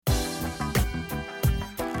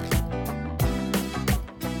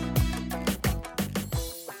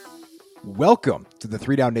Welcome to the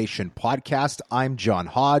 3 Down Nation podcast. I'm John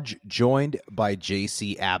Hodge, joined by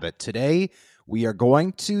JC Abbott. Today, we are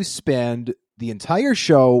going to spend the entire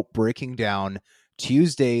show breaking down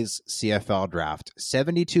Tuesday's CFL draft.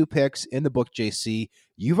 72 picks in the book, JC.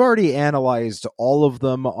 You've already analyzed all of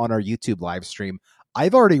them on our YouTube live stream.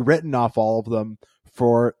 I've already written off all of them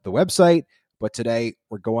for the website, but today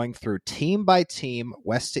we're going through team by team,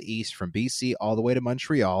 west to east, from BC all the way to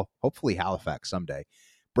Montreal, hopefully Halifax someday,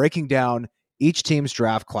 breaking down each team's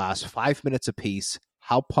draft class, 5 minutes apiece.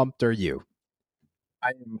 How pumped are you? I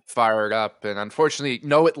am fired up, and unfortunately,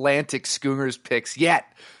 no Atlantic Schooners picks yet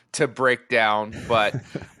to break down, but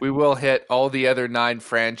we will hit all the other 9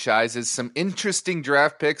 franchises. Some interesting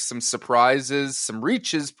draft picks, some surprises, some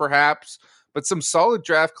reaches perhaps, but some solid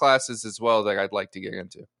draft classes as well that I'd like to get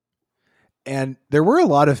into. And there were a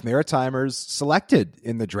lot of Maritimers selected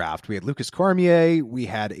in the draft. We had Lucas Cormier, we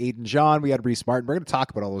had Aiden John, we had Reese Martin. We're going to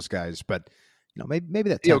talk about all those guys, but maybe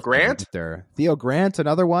that Theo Grant there. Theo Grant,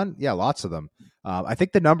 another one. Yeah, lots of them. I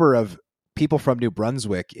think the number of people from New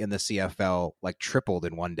Brunswick in the CFL tripled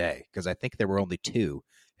in one day, because I think there were only 2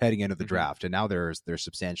 heading into the draft, and now there's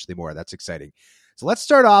substantially more. That's exciting. So let's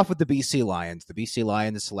start off with the BC Lions. The BC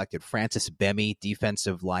Lions selected Francis Bemi,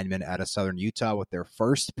 defensive lineman out of Southern Utah, with their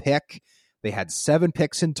first pick. They had 7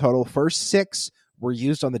 picks in total. First 6 were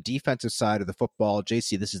used on the defensive side of the football.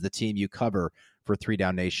 JC, this is the team you cover for 3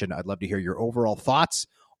 Down Nation. I'd love to hear your overall thoughts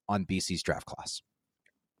on BC's draft class.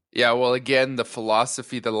 Yeah, well, again, the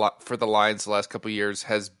philosophy for the Lions the last couple of years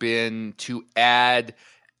has been to add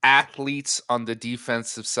athletes on the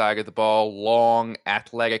defensive side of the ball, long,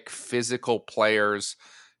 athletic, physical players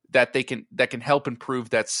that can help improve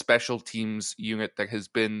that special teams unit that has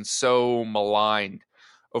been so maligned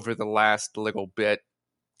over the last little bit.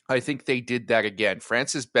 I think they did that again.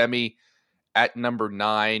 Francis Bemi at number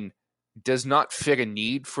 9 does not fit a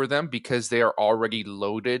need for them because they are already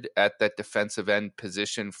loaded at that defensive end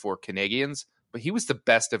position for Canadians, but he was the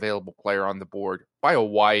best available player on the board by a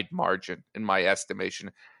wide margin, in my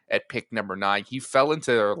estimation, at pick number 9. He fell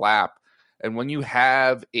into their lap, and when you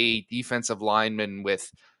have a defensive lineman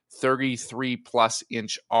with 33-plus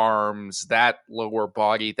inch arms, that lower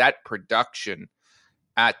body, that production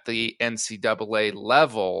at the NCAA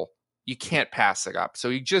level, you can't pass it up. So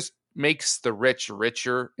he just makes the rich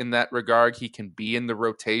richer in that regard. He can be in the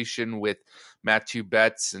rotation with Matthew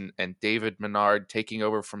Betts and David Menard, taking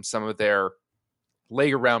over from some of their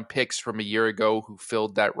later round picks from a year ago who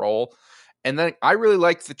filled that role. And then I really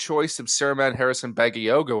like the choice of Sirman Harrison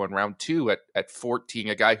Bagiogo in round 2 at 14,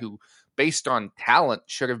 a guy who, based on talent,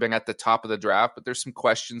 should have been at the top of the draft, but there's some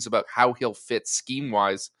questions about how he'll fit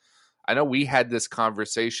scheme-wise. I know we had this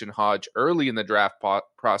conversation, Hodge, early in the draft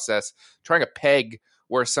process, trying to peg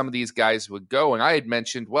where some of these guys would go. And I had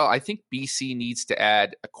mentioned, well, I think BC needs to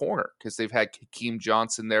add a corner because they've had Hakeem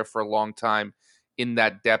Johnson there for a long time in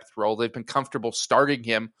that depth role. They've been comfortable starting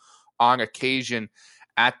him on occasion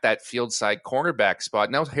at that field side cornerback spot.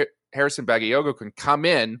 Now Harrison Bagiogo can come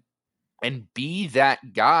in and be that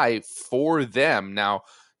guy for them. Now,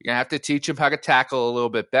 you're going to have to teach him how to tackle a little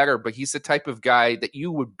bit better, but he's the type of guy that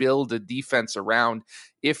you would build a defense around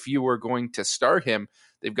if you were going to start him.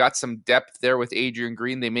 They've got some depth there with Adrian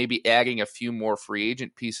Green. They may be adding a few more free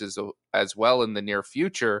agent pieces as well in the near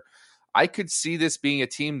future. I could see this being a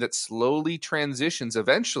team that slowly transitions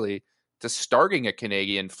eventually to starting a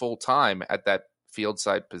Canadian full-time at that field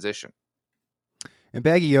side position. And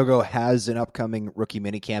Bagiogo has an upcoming rookie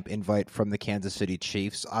minicamp invite from the Kansas City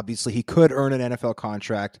Chiefs. Obviously, he could earn an NFL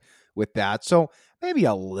contract with that. So maybe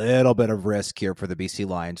a little bit of risk here for the BC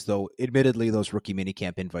Lions, though admittedly, those rookie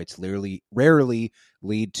minicamp invites rarely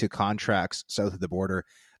lead to contracts south of the border.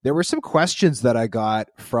 There were some questions that I got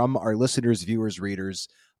from our listeners, viewers, readers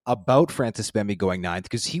about Francis Bemi going 9th,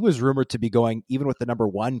 because he was rumored to be going even with the number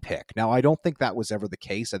 1 pick. Now, I don't think that was ever the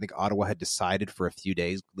case. I think Ottawa had decided for a few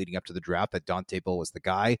days leading up to the draft that Dante Bull was the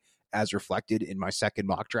guy, as reflected in my second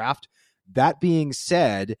mock draft. That being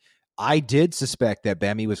said, I did suspect that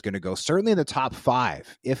Bemi was going to go certainly in the top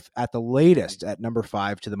 5, if at the latest at number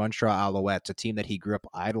 5 to the Montreal Alouettes, a team that he grew up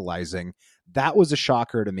idolizing. That was a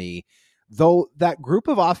shocker to me, though that group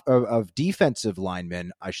of defensive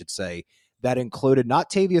linemen, I should say, that included not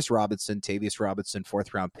Tavius Robinson,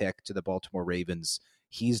 4th round pick to the Baltimore Ravens.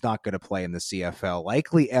 He's not going to play in the CFL,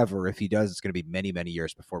 likely ever. If he does, it's going to be many, many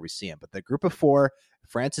years before we see him. But the group of 4,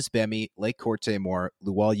 Francis Bemi, Lake Cortemore,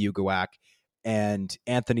 Lual Ugawak, and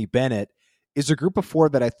Anthony Bennett, is a group of 4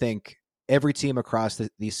 that I think every team across the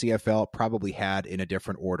CFL probably had in a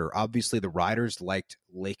different order. Obviously, the Riders liked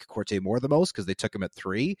Lake Cortemore the most because they took him at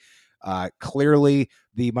 3. Clearly,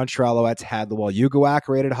 the Montreal Alouettes had Lual Ugawak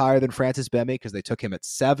rated higher than Francis Bemi because they took him at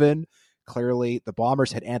 7. clearly. The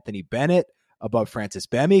Bombers had Anthony Bennett above Francis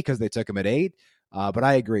Bemi because they took him at 8. But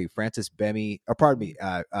I agree. Francis Bemi, or pardon me,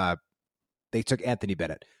 they took Anthony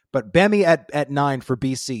Bennett. But Bemi at 9 for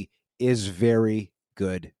BC is very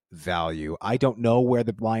good value. I don't know where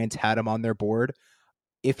the Lions had him on their board.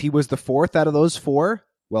 If he was the 4th out of those 4,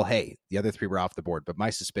 well, hey, the other 3 were off the board. But my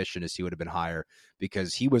suspicion is he would have been higher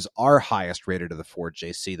because he was our highest rated of the 4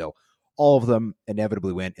 JC, though. All of them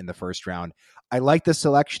inevitably went in the first round. I like the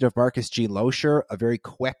selection of Marcus Jean Loescher, a very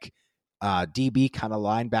quick DB kind of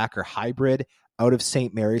linebacker hybrid out of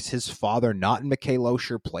St. Mary's. His father, Naughton McKay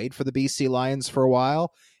Loescher, played for the BC Lions for a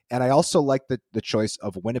while. And I also like the choice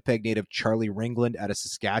of Winnipeg native Charlie Ringland out of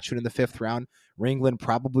Saskatchewan in the 5th round. Ringland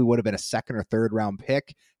probably would have been a 2nd or 3rd round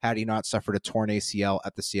pick had he not suffered a torn ACL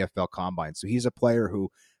at the CFL Combine. So he's a player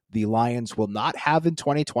who the Lions will not have in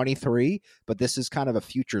 2023, but this is kind of a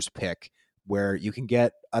futures pick where you can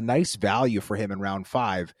get a nice value for him in round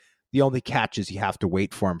 5. The only catch is you have to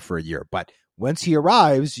wait for him for a year. But once he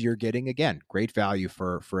arrives, you're getting, again, great value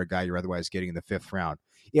for a guy you're otherwise getting in the 5th round.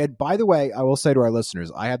 Yeah, by the way, I will say to our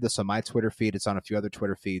listeners, I have this on my Twitter feed. It's on a few other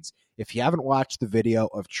Twitter feeds. If you haven't watched the video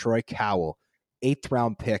of Troy Cowell, 8th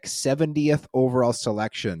round pick, 70th overall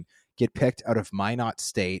selection, get picked out of Minot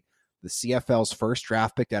State, the CFL's first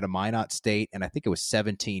draft pick out of Minot State, and I think it was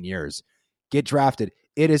 17 years. Get drafted.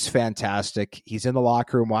 It is fantastic. He's in the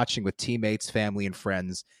locker room watching with teammates, family, and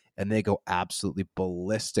friends, and they go absolutely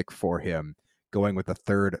ballistic for him, going with the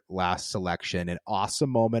 3rd last selection. An awesome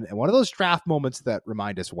moment, and one of those draft moments that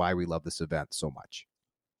remind us why we love this event so much.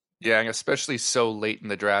 Yeah, and especially so late in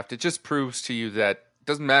the draft. It just proves to you that it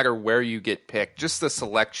doesn't matter where you get picked, just the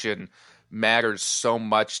selection matters so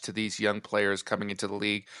much to these young players coming into the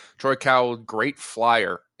league. Troy Cowell, great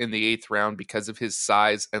flyer in the 8th round because of his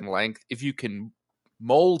size and length. If you can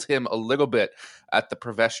mold him a little bit at the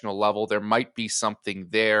professional level, there might be something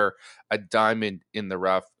there, a diamond in the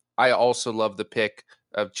rough. I also love the pick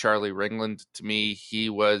of Charlie Ringland. To me, he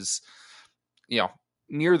was,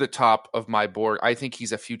 near the top of my board. I think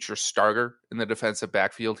he's a future starter in the defensive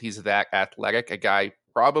backfield. He's that athletic, a guy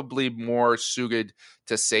probably more suited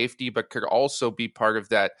to safety, but could also be part of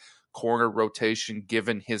that corner rotation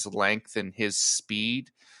given his length and his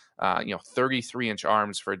speed. 33-inch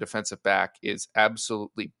arms for a defensive back is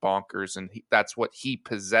absolutely bonkers, and that's what he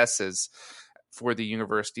possesses for the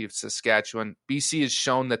University of Saskatchewan. BC has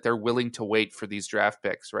shown that they're willing to wait for these draft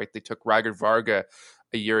picks, right? They took Ryder Varga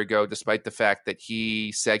a year ago, despite the fact that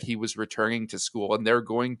he said he was returning to school, and they're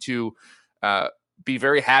going to be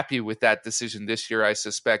very happy with that decision this year, I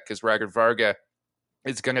suspect, because Ryder Varga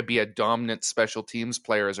is going to be a dominant special teams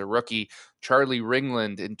player as a rookie. Charlie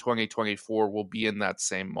Ringland in 2024 will be in that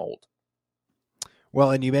same mold.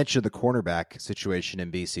 Well, and you mentioned the cornerback situation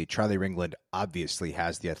in BC. Charlie Ringland obviously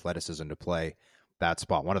has the athleticism to play that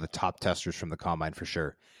spot. One of the top testers from the Combine for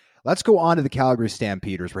sure. Let's go on to the Calgary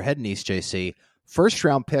Stampeders. We're heading east, JC. First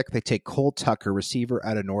round pick, they take Cole Tucker, receiver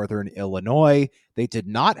out of Northern Illinois. They did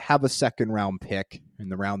not have a second round pick. In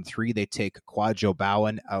the round 3, they take Kwadwo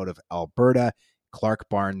Bowen out of Alberta, Clark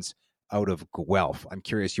Barnes out of Guelph. I'm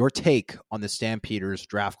curious, your take on the Stampeders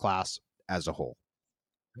draft class as a whole.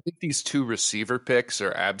 I think these 2 receiver picks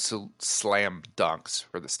are absolute slam dunks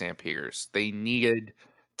for the Stampeders. They needed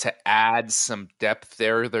to add some depth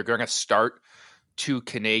there. They're going to start 2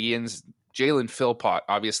 Canadians. Jalen Philpott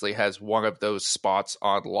obviously has one of those spots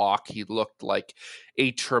on lock. He looked like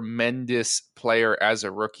a tremendous player as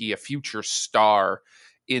a rookie, a future star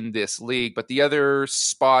in this league. But the other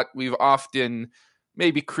spot, we've often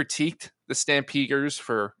maybe critiqued the Stampeders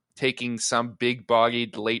for taking some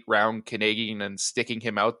big-bodied late-round Canadian and sticking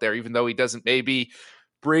him out there, even though he doesn't maybe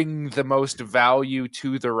bring the most value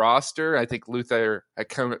to the roster. I think Luther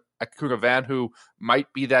Akunavan, who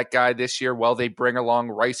might be that guy this year, while they bring along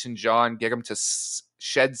Rice and John, get him to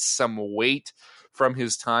shed some weight from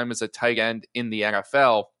his time as a tight end in the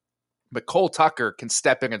NFL. But Cole Tucker can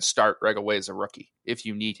step in and start right away as a rookie if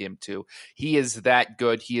you need him to. He is that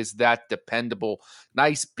good. He is that dependable.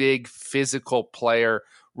 Nice, big, physical player.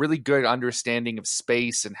 Really good understanding of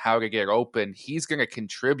space and how to get open. He's going to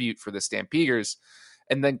contribute for the Stampeders.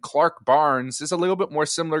 And then Clark Barnes is a little bit more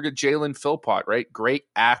similar to Jalen Philpott, right? Great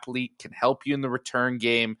athlete, can help you in the return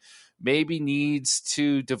game. Maybe needs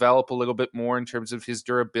to develop a little bit more in terms of his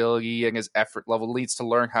durability and his effort level. Needs to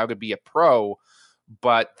learn how to be a pro.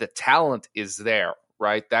 But the talent is there,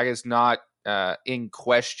 right? That is not in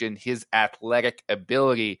question, his athletic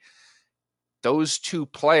ability. Those 2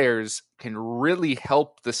 players can really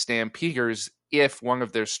help the Stampeders if one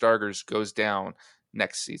of their starters goes down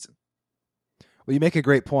next season. Well, you make a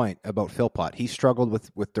great point about Philpott. He struggled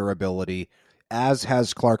with durability as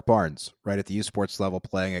has Clark Barnes, right, at the U Sports level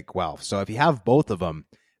playing at Guelph. So if you have both of them,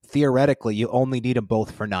 theoretically, you only need them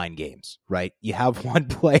both for 9 games, right? You have one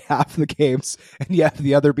play half the games, and you have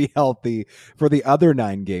the other be healthy for the other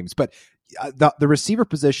 9 games. But the receiver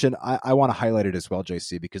position, I want to highlight it as well,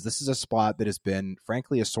 JC, because this is a spot that has been,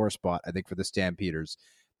 frankly, a sore spot, I think, for the Stampeders.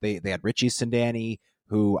 They had Richie Sindani,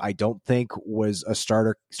 who I don't think was a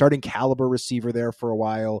starting caliber receiver there for a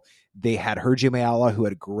while. They had Herji Mayala, who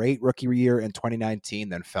had a great rookie year in 2019,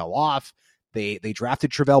 then fell off. They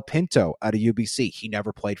drafted Travell Pinto out of UBC. He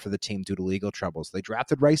never played for the team due to legal troubles. They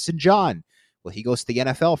drafted Rice and John. Well, he goes to the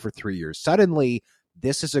NFL for 3 years. Suddenly,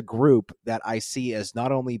 this is a group that I see as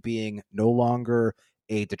not only being no longer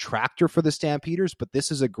a detractor for the Stampeders, but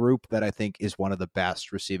this is a group that I think is one of the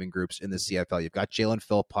best receiving groups in the CFL. You've got Jalen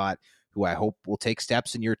Philpott, who I hope will take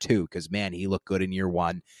steps in year 2, because, man, he looked good in year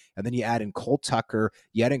 1. And then you add in Cole Tucker,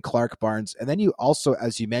 you add in Clark Barnes, and then you also,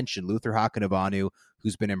 as you mentioned, Luther Hakanavanu,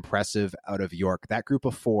 who's been impressive out of York. That group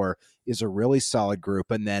of 4 is a really solid group.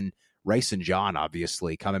 And then Rice and John,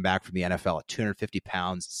 obviously, coming back from the NFL at 250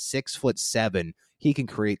 pounds, 6'7". He can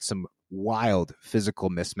create some wild physical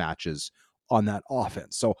mismatches on that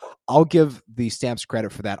offense. So I'll give the Stamps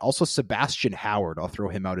credit for that. Also, Sebastian Howard, I'll throw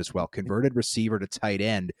him out as well. Converted receiver to tight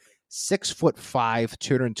end, 6'5",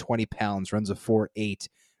 220 pounds, runs a 4.8.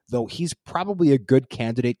 Though he's probably a good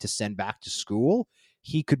candidate to send back to school,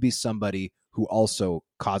 he could be somebody who also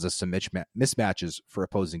causes some mismatches for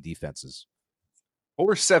opposing defenses.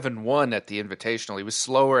 4.71 at the Invitational. He was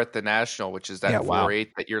slower at the National, which is that 4.8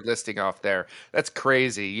 that you're listing off there. That's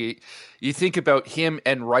crazy. You think about him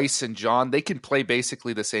and Rice and John, they can play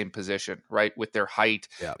basically the same position, right, with their height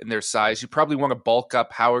and their size. You probably want to bulk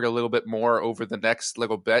up Howard a little bit more over the next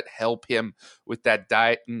little bit, help him with that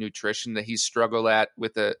diet and nutrition that he's struggled at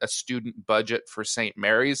with a student budget for St.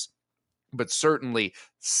 Mary's. But certainly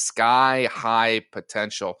sky-high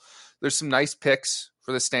potential. There's some nice picks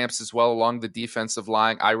for the Stamps as well along the defensive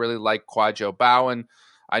line. I really like Kwadwo Bowen.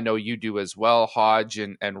 I know you do as well. Hodge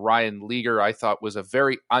and Ryan Leager, I thought, was a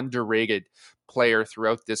very underrated player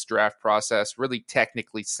throughout this draft process, really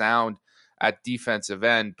technically sound at defensive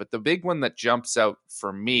end. But the big one that jumps out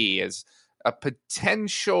for me is a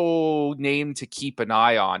potential name to keep an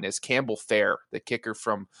eye on is Campbell Fair, the kicker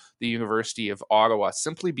from the University of Ottawa,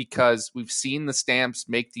 simply because we've seen the Stamps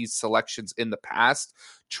make these selections in the past,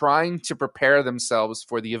 trying to prepare themselves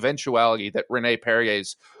for the eventuality that Rene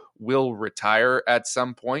Perriers will retire at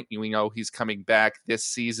some point. We know he's coming back this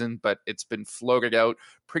season, but it's been floated out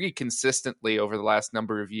pretty consistently over the last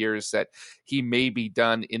number of years that he may be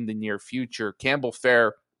done in the near future. Campbell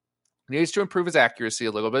Fair needs to improve his accuracy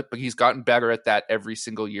a little bit, but he's gotten better at that every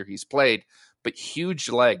single year he's played. But huge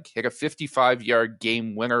leg, hit a 55-yard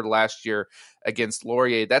game winner last year against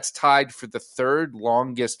Laurier. That's tied for the 3rd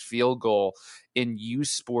longest field goal in U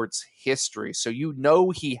Sports history. So you know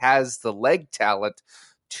he has the leg talent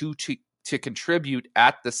to contribute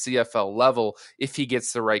at the CFL level if he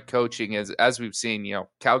gets the right coaching. As we've seen,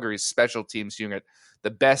 Calgary's special teams unit,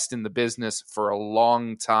 the best in the business for a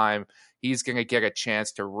long time. He's going to get a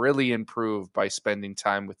chance to really improve by spending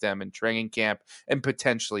time with them in training camp and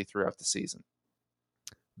potentially throughout the season.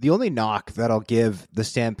 The only knock that I'll give the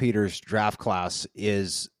Stampeders draft class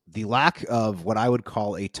is the lack of what I would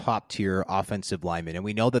call a top-tier offensive lineman. And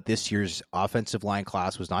we know that this year's offensive line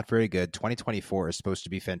class was not very good. 2024 is supposed to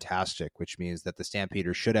be fantastic, which means that the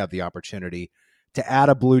Stampeders should have the opportunity to add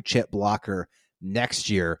a blue-chip blocker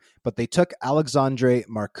next year. But they took Alexandre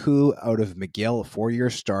Marcoux out of McGill, a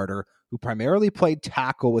 4-year starter, who primarily played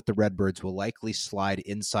tackle with the Redbirds, will likely slide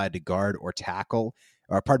inside to guard or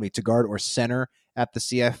to guard or center at the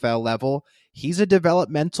CFL level. He's a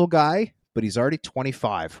developmental guy, but he's already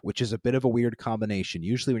 25, which is a bit of a weird combination.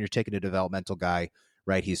 Usually when you're taking a developmental guy,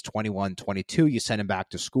 right, he's 21, 22, you send him back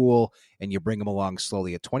to school and you bring him along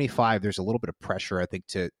slowly. At 25, there's a little bit of pressure, I think,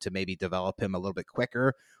 to maybe develop him a little bit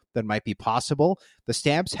quicker than might be possible. The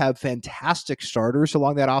Stamps have fantastic starters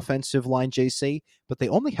along that offensive line, JC, but they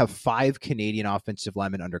only have 5 Canadian offensive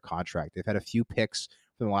linemen under contract. They've had a few picks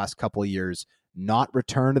from the last couple of years not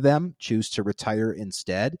return to them, choose to retire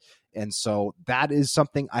instead. And so that is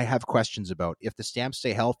something I have questions about. If the Stamps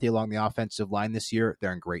stay healthy along the offensive line this year,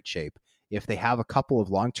 they're in great shape. If they have a couple of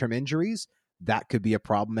long-term injuries, that could be a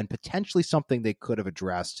problem and potentially something they could have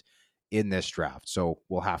addressed in this draft. So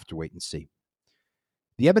we'll have to wait and see.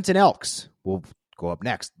 The Edmonton Elks will go up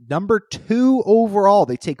next. Number 2 overall,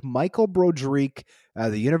 they take Michael Broderick,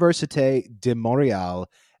 the Université de Montréal.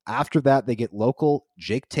 After that, they get local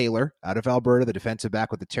Jake Taylor out of Alberta, the defensive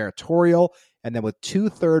back with the Territorial. And then with 2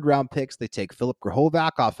 third-round picks, they take Philip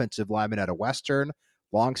Grahovac, offensive lineman out of Western,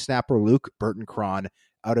 long snapper Luke Burton-Cron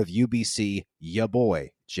out of UBC, ya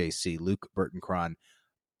boy, JC, Luke Burton-Cron.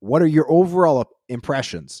 What are your overall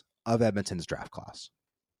impressions of Edmonton's draft class?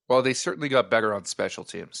 Well, they certainly got better on special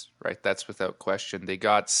teams, right? That's without question. They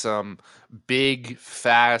got some big,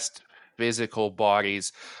 fast, physical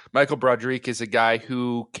bodies. Michael Broderick is a guy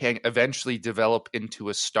who can eventually develop into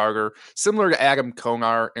a starter, similar to Adam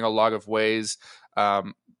Konar in a lot of ways.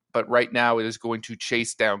 But right now, it is going to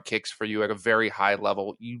chase down kicks for you at a very high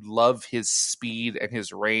level. You love his speed and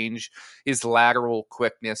his range, his lateral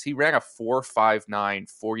quickness. He ran a 4.59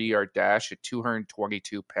 40-yard dash at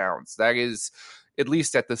 222 pounds. That is, at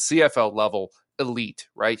least at the CFL level, elite,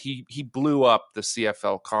 right? He blew up the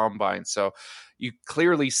CFL combine. So you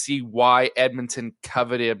clearly see why Edmonton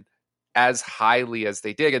coveted him as highly as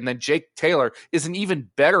they did. And then Jake Taylor is an even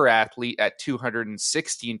better athlete at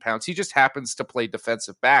 216 pounds. He just happens to play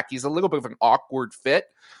defensive back. He's a little bit of an awkward fit,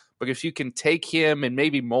 but if you can take him and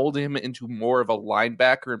maybe mold him into more of a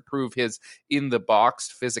linebacker, improve his in the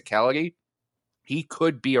box physicality, he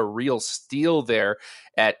could be a real steal there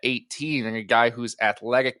at 18, and a guy whose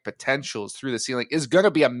athletic potential is through the ceiling is going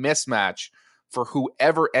to be a mismatch for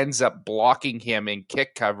whoever ends up blocking him in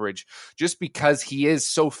kick coverage, just because he is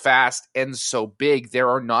so fast and so big. There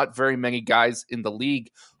are not very many guys in the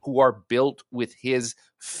league who are built with his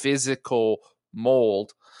physical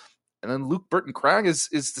mold. And then Luke Burton-Cron is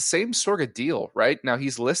the same sort of deal, right? Now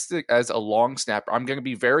he's listed as a long snapper. I'm going to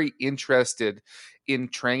be very interested in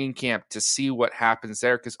training camp to see what happens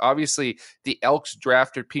there, because obviously the Elks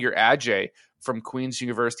drafted Peter Adjei from Queen's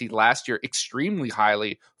University last year extremely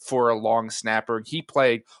highly for a long snapper. He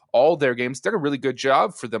played all their games, did a really good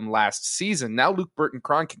job for them last season. Now Luke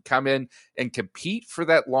Burton-Cron can come in and compete for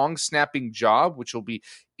that long snapping job, which will be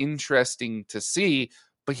interesting to see.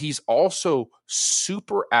 But he's also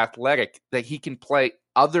super athletic that he can play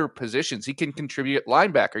other positions. He can contribute at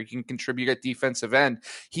linebacker. He can contribute at defensive end.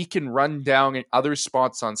 He can run down in other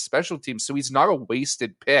spots on special teams. So he's not a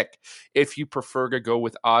wasted pick if you prefer to go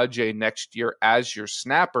with Ajay next year as your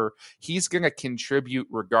snapper. He's going to contribute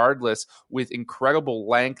regardless with incredible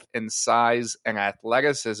length and size and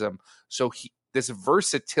athleticism. So this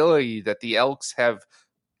versatility that the Elks have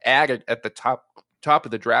added at the top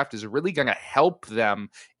of the draft is really going to help them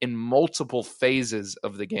in multiple phases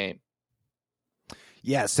of the game.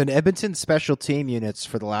 Yes, and Edmonton's special team units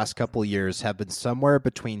for the last couple of years have been somewhere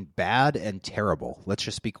between bad and terrible. Let's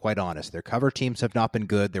just be quite honest. Their cover teams have not been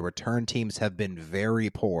good. Their return teams have been very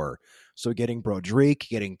poor. So getting Broderick,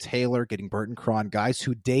 getting Taylor, getting Burton-Cron, guys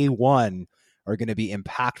who day one are going to be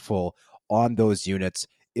impactful on those units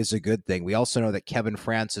is a good thing. We also know that Kevin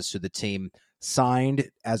Francis, who the team signed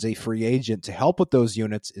as a free agent to help with those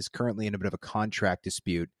units, is currently in a bit of a contract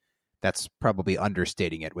dispute. That's probably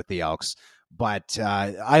understating it with the Elks. But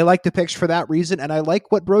I like the picks for that reason, and I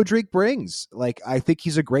like what Broderick brings. Like, I think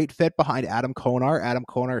he's a great fit behind Adam Konar. Adam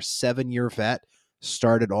Konar, 7-year vet,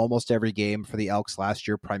 started almost every game for the Elks last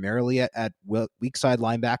year, primarily at weak side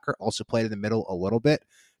linebacker, also played in the middle a little bit.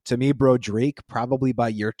 To me, Broderick, probably by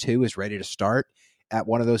year 2, is ready to start at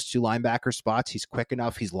one of those two linebacker spots. He's quick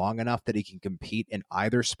enough, he's long enough that he can compete in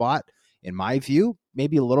either spot. In my view,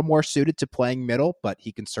 maybe a little more suited to playing middle, but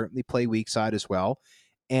he can certainly play weak side as well.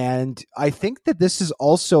 And I think that this is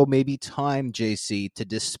also maybe time, JC, to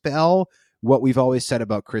dispel what we've always said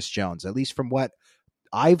about Chris Jones, at least from what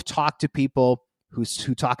I've talked to people who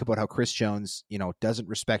talk about how Chris Jones, doesn't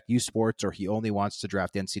respect youth sports, or he only wants to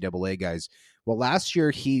draft NCAA guys. Well, last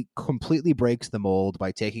year he completely breaks the mold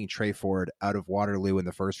by taking Trey Ford out of Waterloo in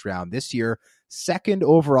the first round. This year, 2nd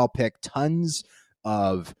overall pick, tons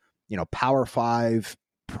of Power 5,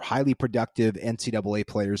 highly productive NCAA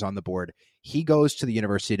players on the board. He goes to the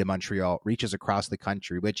University of Montreal, reaches across the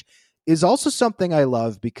country, which is also something I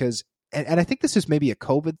love because, and I think this is maybe a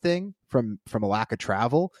COVID thing from a lack of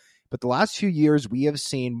travel, but the last few years we have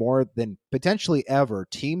seen more than potentially ever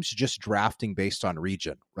teams just drafting based on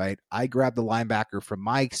region, right? I grab the linebacker from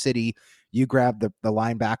my city, you grab the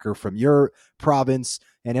linebacker from your province,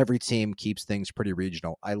 and every team keeps things pretty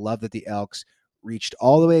regional. I love that the Elks reached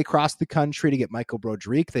all the way across the country to get Michael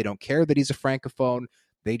Broderick. They don't care that he's a Francophone.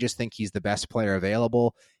 They just think he's the best player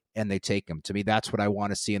available, and they take him. To me, that's what I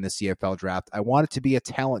want to see in the CFL draft. I want it to be a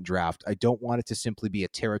talent draft. I don't want it to simply be a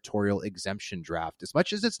territorial exemption draft. As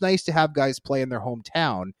much as it's nice to have guys play in their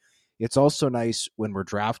hometown, it's also nice when we're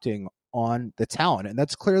drafting on the talent. And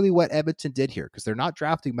that's clearly what Edmonton did here, because they're not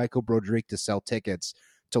drafting Michael Broderick to sell tickets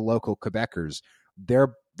to local Quebecers.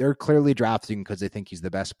 They're clearly drafting because they think he's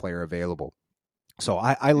the best player available. So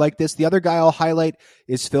I like this. The other guy I'll highlight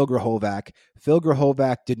is Phil Grahovac. Phil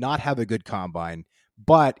Grahovac did not have a good combine,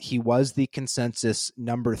 but he was the consensus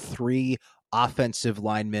number 3 offensive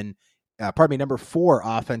lineman number 4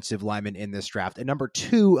 offensive lineman in this draft, and number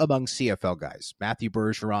 2 among CFL guys. Matthew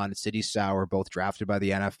Bergeron, Sidney Sauer, both drafted by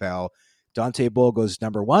the NFL. Dante Bull goes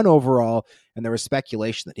number 1 overall, and there was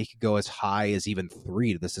speculation that he could go as high as even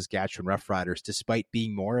 3 to the Saskatchewan Roughriders, despite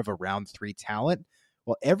being more of a round 3 talent.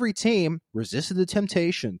 Well, every team resisted the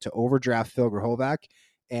temptation to overdraft Phil Grahovac,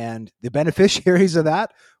 and the beneficiaries of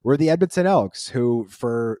that were the Edmonton Elks, who,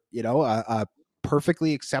 for a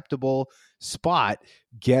perfectly acceptable spot,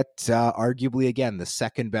 get arguably again the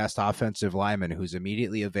second best offensive lineman who's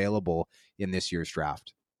immediately available in this year's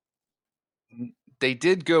draft. They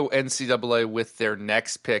did go NCAA with their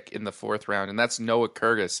next pick in the 4th round, and that's Noah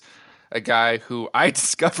Curtis, a guy who I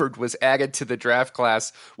discovered was added to the draft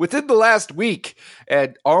class within the last week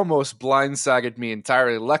and almost blindsided me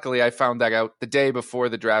entirely. Luckily, I found that out the day before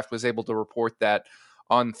the draft, was able to report that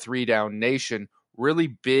on 3 Down Nation. Really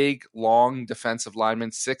big, long defensive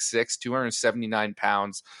lineman, 6'6", 279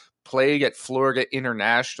 pounds, played at Florida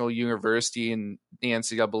International University in the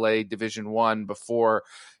NCAA Division I before,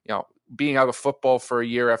 being out of football for a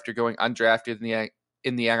year after going undrafted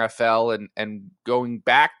in the NFL and going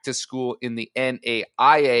back to school in the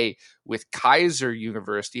NAIA with Kaiser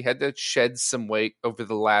University. Had to shed some weight over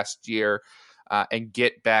the last year and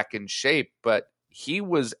get back in shape. But he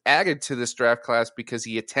was added to this draft class because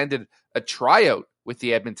he attended a tryout with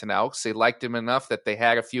the Edmonton Elks. They liked him enough that they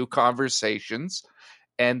had a few conversations,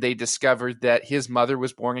 and they discovered that his mother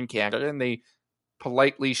was born in Canada, and they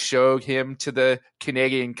politely showed him to the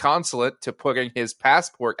Canadian consulate to put in his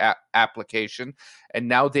passport application, and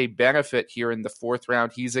now they benefit here in the 4th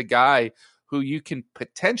round. He's a guy who you can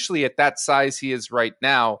potentially, at that size he is right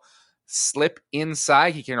now, slip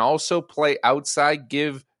inside. He can also play outside,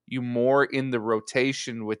 give you more in the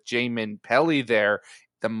rotation with Jamin Pelly there,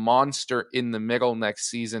 the monster in the middle next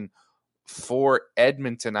season for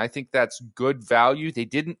Edmonton. I think that's good value. They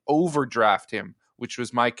didn't overdraft him, which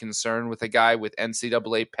was my concern with a guy with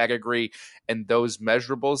NCAA pedigree and those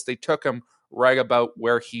measurables. They took him right about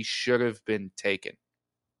where he should have been taken.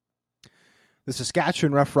 The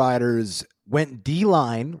Saskatchewan Roughriders went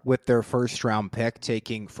D-line with their first-round pick,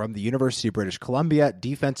 taking from the University of British Columbia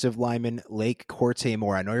defensive lineman Lake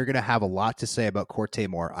Corte-Moore. I know you're going to have a lot to say about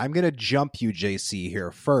Corte-Moore. I'm going to jump you, JC,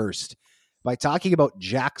 here first by talking about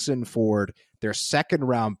Jackson Ford, their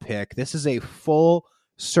second-round pick. This is a full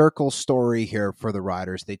circle story here for the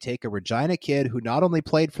Riders. They take a Regina kid who not only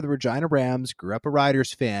played for the Regina Rams, grew up a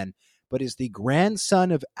Riders fan, but is the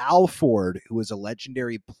grandson of Al Ford, who was a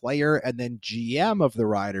legendary player and then GM of the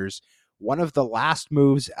Riders. One of the last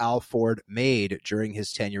moves Al Ford made during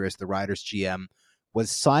his tenure as the Riders GM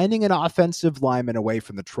was signing an offensive lineman away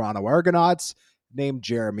from the Toronto Argonauts named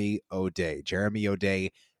Jeremy O'Day. Jeremy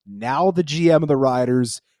O'Day, now the GM of the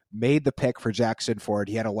Riders, made the pick for Jackson Ford.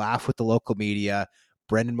 He had a laugh with the local media.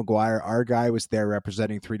 Brendan McGuire, our guy, was there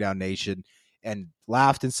representing 3 Down Nation and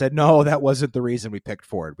laughed and said, no, that wasn't the reason we picked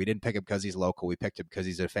Ford. We didn't pick him because he's local. We picked him because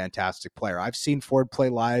he's a fantastic player. I've seen Ford play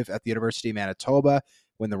live at the University of Manitoba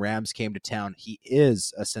when the Rams came to town. He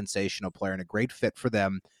is a sensational player and a great fit for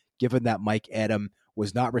them, given that Mike Edom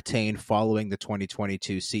was not retained following the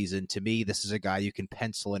 2022 season. To me, this is a guy you can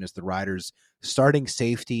pencil in as the Riders' starting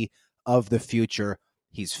safety of the future.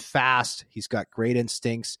 He's fast. He's got great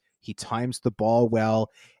instincts. He times the ball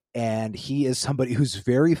well, and he is somebody who's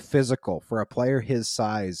very physical for a player his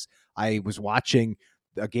size. I was watching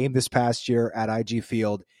a game this past year at IG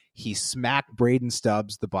Field. He smacked Braden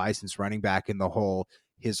Stubbs, the Bison's running back, in the hole.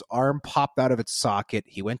 His arm popped out of its socket.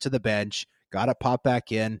 He went to the bench, got it popped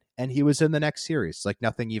back in, and he was in the next series like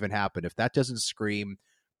nothing even happened. If that doesn't scream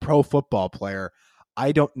pro football player,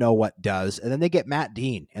 I don't know what does. And then they get Matt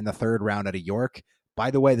Dean in the 3rd round out of York. By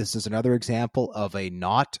the way, this is another example of a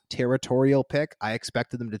not territorial pick. I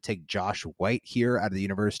expected them to take Josh White here out of the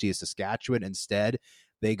University of Saskatchewan. Instead,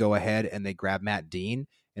 they go ahead and they grab Matt Dean,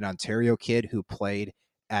 an Ontario kid who played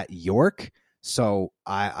at York. So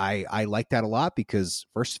I like that a lot because,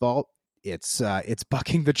 first of all, it's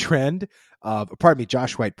bucking the trend of,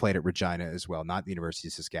 Josh White played at Regina as well, not the University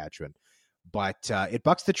of Saskatchewan. But it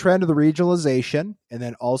bucks the trend of the regionalization, and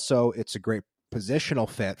then also it's a great positional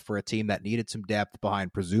fit for a team that needed some depth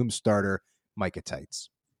behind presumed starter Micah Tights.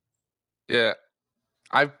 Yeah,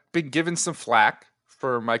 I've been given some flack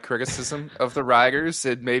for my criticism of the Riders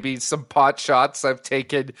and maybe some pot shots I've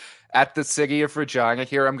taken at the city of Regina.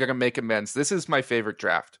 Here, I'm going to make amends. This is my favorite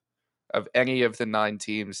draft of any of the 9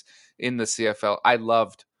 teams in the CFL. I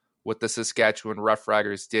loved what the Saskatchewan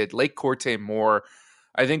Roughriders did. Lake Corte-Moore,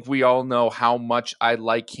 I think we all know how much I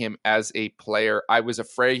like him as a player. I was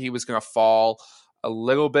afraid he was going to fall a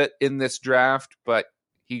little bit in this draft, but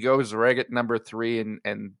He goes right at number 3,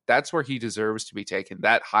 and that's where he deserves to be taken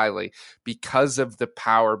that highly because of the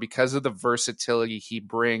power, because of the versatility he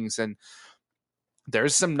brings. And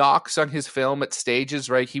there's some knocks on his film at stages,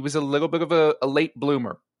 right? He was a little bit of a late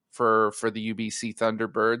bloomer for the UBC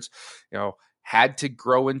Thunderbirds. Had to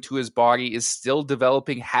grow into his body, is still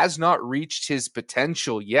developing, has not reached his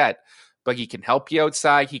potential yet, but he can help you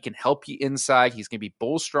outside. He can help you inside. He's going to be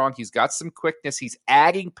bull strong. He's got some quickness. He's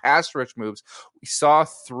adding pass rush moves. We saw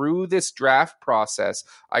through this draft process.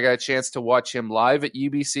 I got a chance to watch him live at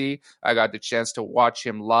UBC. I got the chance to watch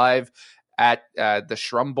him live at the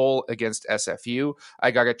Shrum Bowl against SFU.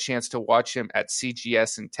 I got a chance to watch him at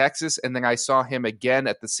CGS in Texas, and then I saw him again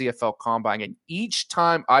at the CFL Combine. And each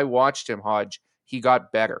time I watched him, Hodge, he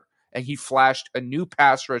got better. And he flashed a new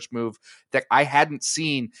pass rush move that I hadn't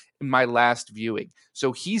seen in my last viewing.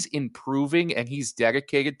 So he's improving, and he's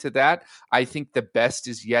dedicated to that. I think the best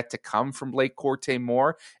is yet to come from Blake Corte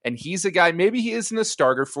Moore. And he's a guy, maybe he isn't a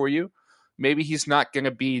starter for you. Maybe he's not going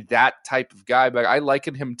to be that type of guy, but I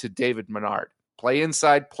liken him to David Menard. Play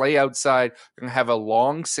inside, play outside, going to have a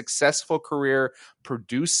long, successful career,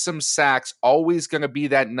 produce some sacks, always going to be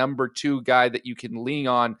that number 2 guy that you can lean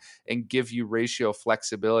on and give you ratio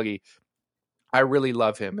flexibility. I really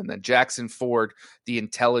love him. And then Jackson Ford, the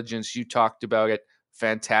intelligence, you talked about it,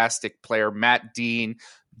 fantastic player. Matt Dean,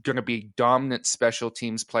 going to be a dominant special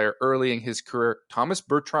teams player early in his career. Thomas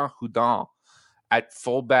Bertrand Houdon, at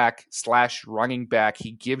fullback / running back.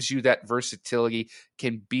 He gives you that versatility,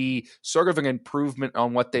 can be sort of an improvement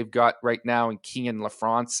on what they've got right now in Kean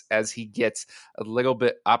LaFrance as he gets a little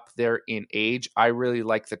bit up there in age. I really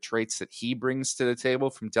like the traits that he brings to the table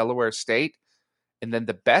from Delaware State. And then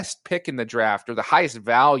the best pick in the draft, or the highest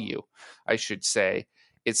value, I should say,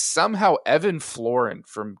 is somehow Evan Florin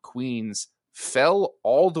from Queens fell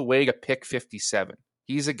all the way to pick 57.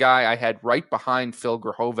 He's a guy I had right behind Phil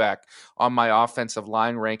Grahovac on my offensive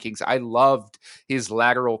line rankings. I loved his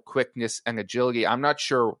lateral quickness and agility. I'm not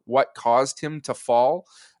sure what caused him to fall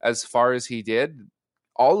as far as he did.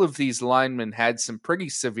 All of these linemen had some pretty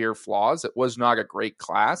severe flaws. It was not a great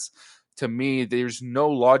class. To me, there's no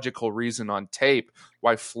logical reason on tape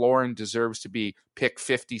why Florin deserves to be pick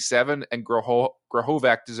 57 and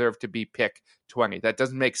Grahovac deserved to be pick 20. That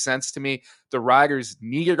doesn't make sense to me. The Riders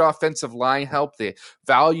needed offensive line help. The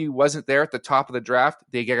value wasn't there at the top of the draft.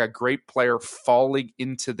 They get a great player falling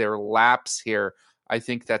into their laps here. I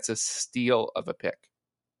think that's a steal of a pick.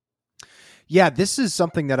 Yeah, this is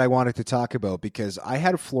something that I wanted to talk about because I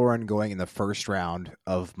had Florin going in the first round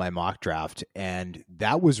of my mock draft, and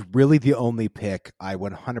that was really the only pick I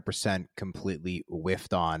 100% completely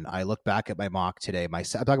whiffed on. I look back at my mock today. I'm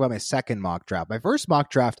talking about my second mock draft. My first mock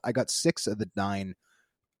draft, I got 6 of the 9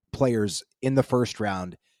 players in the first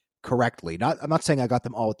round correctly. I'm not saying I got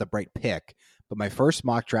them all with the right pick, but my first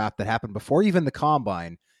mock draft that happened before even the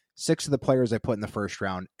combine, 6 of the players I put in the first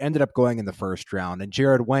round ended up going in the first round. And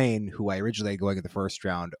Jared Wayne, who I originally had going in the first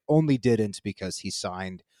round, only didn't because he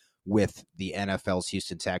signed with the NFL's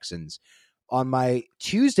Houston Texans. On my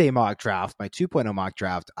Tuesday mock draft, my 2.0 mock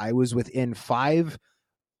draft, I was within 5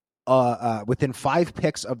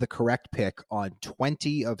 picks of the correct pick on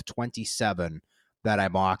 20 of 27 that I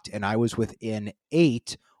mocked, and I was within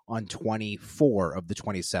 8 on 24 of the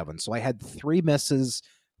 27. So I had 3 misses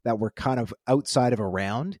that were kind of outside of a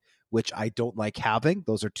round, which I don't like having.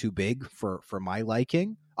 Those are too big for my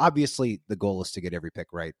liking. Obviously, the goal is to get every pick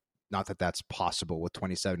right. Not that that's possible with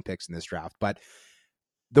 27 picks in this draft, but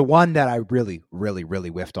the one that I really, really, really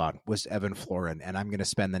whiffed on was Evan Florin, and I'm going to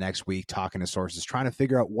spend the next week talking to sources trying to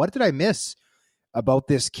figure out what did I miss about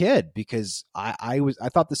this kid, because I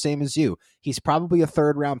thought the same as you. He's probably a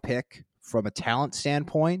 3rd round pick from a talent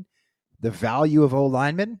standpoint. The value of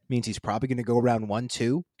O-lineman means he's probably going to go around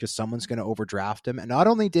 1-2 because someone's going to overdraft him. And not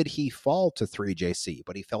only did he fall to 3 JC,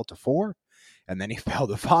 but he fell to 4, and then he fell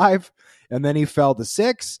to 5, and then he fell to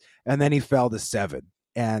 6, and then he fell to 7.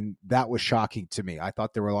 And that was shocking to me. I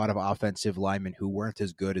thought there were a lot of offensive linemen who weren't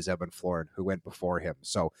as good as Evan Florin, who went before him.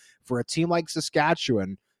 So for a team like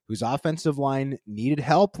Saskatchewan, whose offensive line needed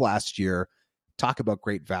help last year, talk about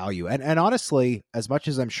great value. And honestly, as much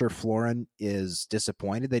as I'm sure Florin is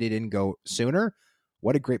disappointed that he didn't go sooner,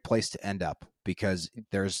 what a great place to end up, because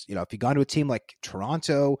there's, if you've gone to a team like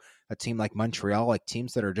Toronto, a team like Montreal, like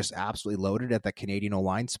teams that are just absolutely loaded at the Canadian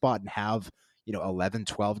O-line spot and have, 11,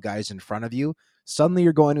 12 guys in front of you, suddenly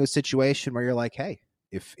you're going to a situation where you're like, hey,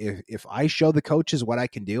 if I show the coaches what I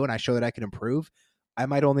can do and I show that I can improve, I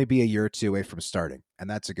might only be a year or 2 away from starting. And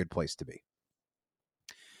that's a good place to be.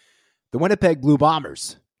 The Winnipeg Blue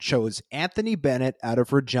Bombers chose Anthony Bennett out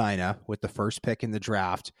of Regina with the first pick in the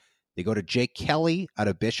draft. They go to Jake Kelly out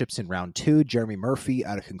of Bishops in round 2, Jeremy Murphy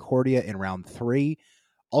out of Concordia in round 3.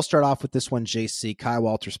 I'll start off with this one, JC. Kyle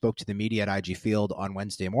Walter spoke to the media at IG Field on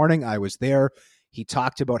Wednesday morning. I was there. He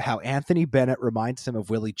talked about how Anthony Bennett reminds him of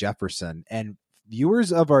Willie Jefferson. And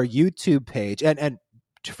viewers of our YouTube page, and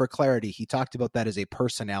for clarity, he talked about that as a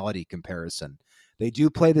personality comparison. They do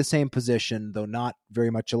play the same position, though not very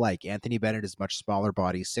much alike. Anthony Bennett is much smaller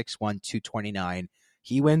body, 6'1", 229.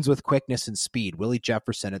 He wins with quickness and speed. Willie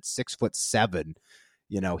Jefferson at 6'7",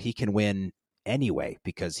 he can win anyway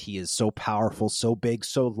because he is so powerful, so big,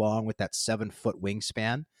 so long with that 7-foot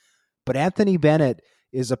wingspan. But Anthony Bennett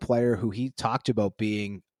is a player who he talked about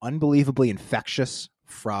being unbelievably infectious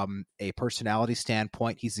from a personality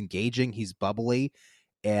standpoint. He's engaging, he's bubbly.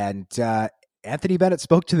 And Anthony Bennett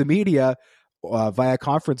spoke to the media via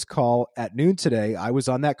conference call at noon today. I was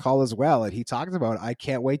on that call as well. And he talked about, I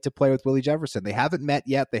can't wait to play with Willie Jefferson. They haven't met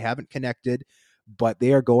yet. They haven't connected, but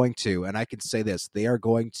they are going to. And I can say this, they are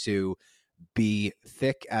going to be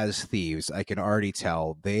thick as thieves. I can already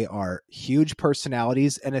tell. They are huge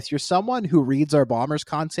personalities. And if you're someone who reads our Bombers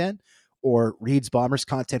content or reads Bombers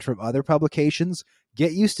content from other publications,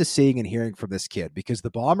 get used to seeing and hearing from this kid, because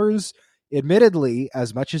the Bombers, admittedly,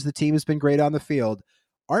 as much as the team has been great on the field,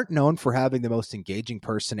 aren't known for having the most engaging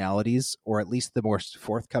personalities, or at least the most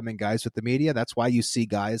forthcoming guys with the media. That's why you see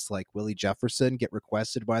guys like Willie Jefferson get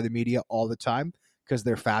requested by the media all the time, because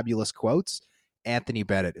they're fabulous quotes. Anthony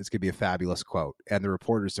Bennett is going to be a fabulous quote, and the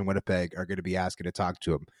reporters in Winnipeg are going to be asking to talk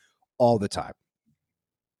to him all the time.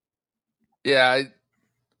 Yeah,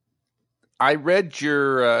 I read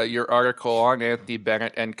your article on Anthony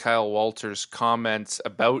Bennett and Kyle Walter's comments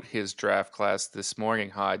about his draft class this morning,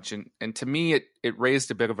 Hodge, and to me it raised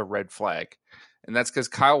a bit of a red flag, and that's because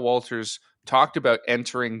Kyle Walters talked about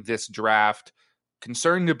entering this draft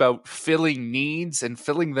concerned about filling needs and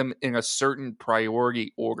filling them in a certain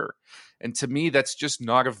priority order. And to me, that's just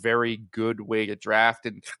not a very good way to draft.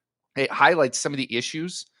 And it highlights some of the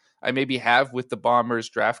issues I maybe have with the Bombers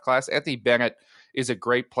draft class. Anthony Bennett is a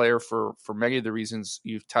great player for many of the reasons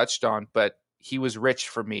you've touched on, but he was rich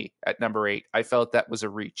for me at number 8. I felt that was a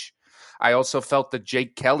reach. I also felt that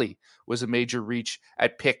Jake Kelly was a major reach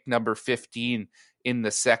at pick number 15 in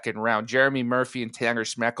the second round. Jeremy Murphy and Tanner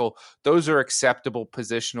Schmeckel, those are acceptable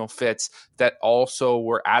positional fits that also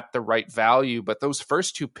were at the right value. But those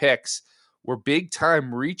first 2 picks were big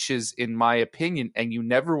time reaches, in my opinion, and you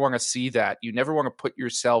never want to see that. You never want to put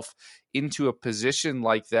yourself into a position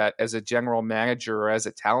like that as a general manager or as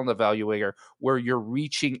a talent evaluator where you're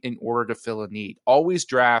reaching in order to fill a need. Always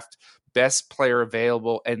draft best player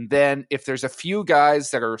available. And then if there's a few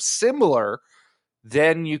guys that are similar,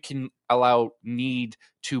 then you can allow need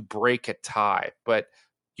to break a tie. But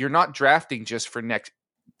you're not drafting just for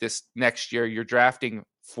this next year. You're drafting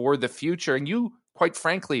for the future. And you, quite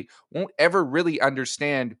frankly, won't ever really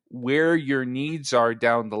understand where your needs are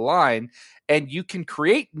down the line. And you can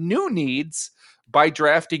create new needs by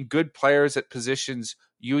drafting good players at positions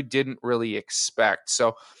you didn't really expect.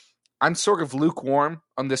 So I'm sort of lukewarm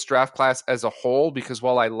on this draft class as a whole, because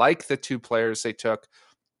while I like the 2 players they took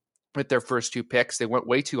with their first 2 picks, they went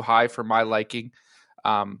way too high for my liking.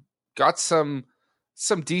 Got some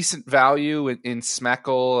decent value in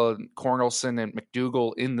Schmeckel, Cornelson, and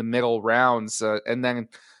McDougall in the middle rounds. And then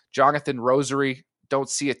Jonathan Rosary, don't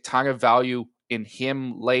see a ton of value in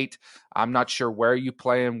him late. I'm not sure where you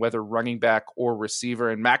play him, whether running back or receiver.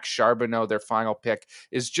 And Max Charbonneau, their final pick,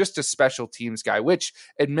 is just a special teams guy, which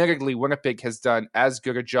admittedly Winnipeg has done as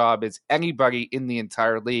good a job as anybody in the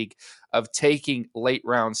entire league of taking late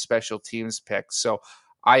round special teams picks. So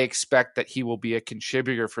I expect that he will be a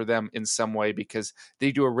contributor for them in some way, because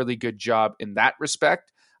they do a really good job in that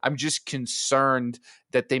respect. I'm just concerned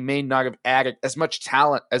that they may not have added as much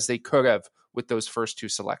talent as they could have with those first 2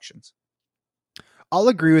 selections. I'll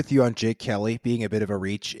agree with you on Jake Kelly being a bit of a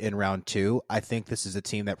reach in round 2. I think this is a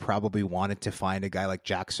team that probably wanted to find a guy like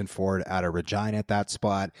Jackson Ford out of Regina at that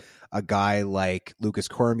spot, a guy like Lucas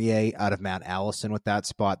Cormier out of Mount Allison with that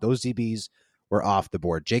spot. Those DBs were off the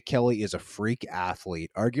board. Jake Kelly is a freak athlete,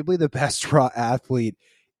 arguably the best raw athlete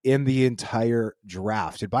in the entire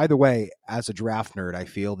draft. And by the way, as a draft nerd, I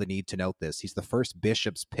feel the need to note this. He's the first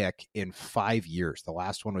Bishops pick in 5 years. The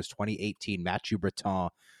last one was 2018. Mathieu Breton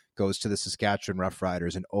goes to the Saskatchewan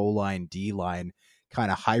Roughriders, an O-line, D-line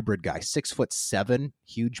kind of hybrid guy, 6'7",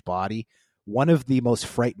 huge body. One of the most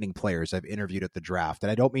frightening players I've interviewed at the draft.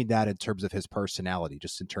 And I don't mean that in terms of his personality,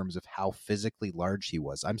 just in terms of how physically large he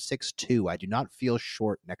was. I'm 6'2". I do not feel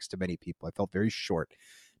short next to many people. I felt very short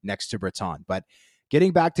next to Breton. But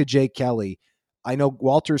getting back to Jake Kelly, I know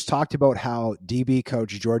Walters talked about how DB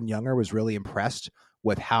coach Jordan Younger was really impressed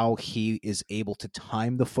with how he is able to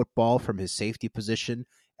time the football from his safety position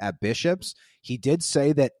at Bishops. He did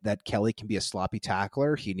say that Kelly can be a sloppy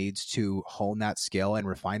tackler. He needs to hone that skill and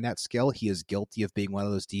refine that skill. He is guilty of being one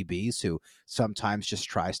of those DBs who sometimes just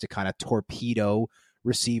tries to kind of torpedo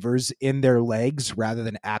receivers in their legs rather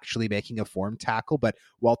than actually making a form tackle. But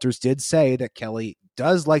Walters did say that Kelly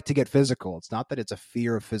does like to get physical. It's not that it's a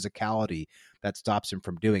fear of physicality that stops him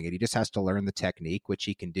from doing it. He just has to learn the technique, which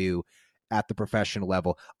he can do at the professional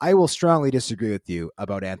level. I will strongly disagree with you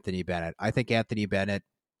about Anthony Bennett. I think Anthony Bennett,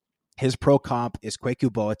 his pro comp is Kwaku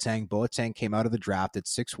Boateng. Boateng came out of the draft at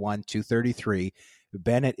 6'1", 233.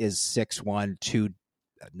 Bennett is 6'1",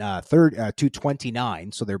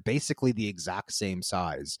 229, so they're basically the exact same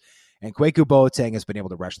size. And Kwaku Boateng has been able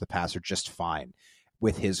to rush the passer just fine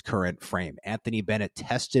with his current frame. Anthony Bennett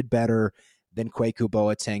tested better than Kwaku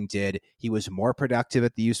Boateng did. He was more productive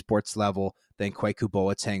at the U Sports level than Kwaku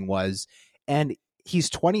Boateng was. And he's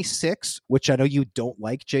 26, which I know you don't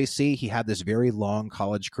like, JC. He had this very long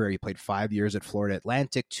college career. He played 5 years at Florida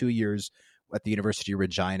Atlantic, 2 years at the University of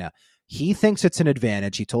Regina. He thinks it's an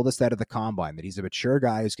advantage. He told us that at the combine, that he's a mature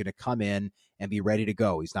guy who's going to come in and be ready to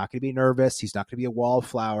go. He's not going to be nervous. He's not going to be a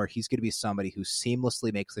wallflower. He's going to be somebody who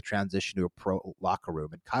seamlessly makes the transition to a pro locker room.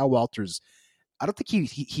 And Kyle Walters, I don't think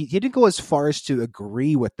he didn't go as far as to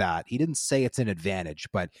agree with that. He didn't say it's an advantage,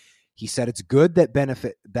 but he said it's good that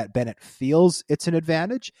Bennett feels it's an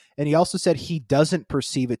advantage. And he also said he doesn't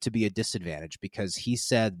perceive it to be a disadvantage because he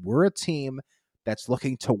said, we're a team that's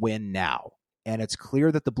looking to win now. And it's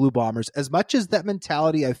clear that the Blue Bombers, as much as that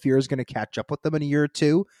mentality I fear is going to catch up with them in a year or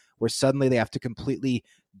two, where suddenly they have to completely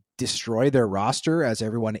destroy their roster as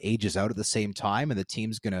everyone ages out at the same time and the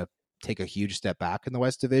team's going to take a huge step back in the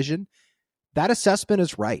West Division, that assessment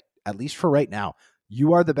is right, at least for right now.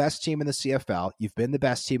 You are the best team in the CFL. You've been the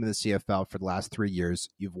best team in the CFL for the last 3 years.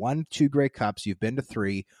 You've won 2 Grey Cups. You've been to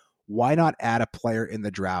 3. Why not add a player in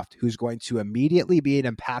the draft who's going to immediately be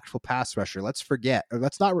an impactful pass rusher? Let's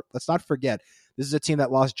not forget. This is a team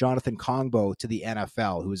that lost Jonathan Kongbo to the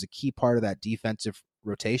NFL, who was a key part of that defensive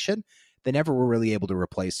rotation. They never were really able to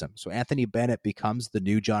replace him. So Anthony Bennett becomes the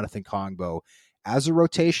new Jonathan Kongbo as a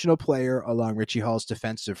rotational player along Richie Hall's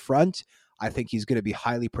defensive front. I think he's going to be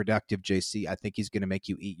highly productive, JC. I think he's going to make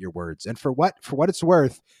you eat your words. And for what it's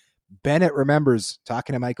worth, Bennett remembers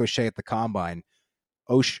talking to Mike O'Shea at the Combine.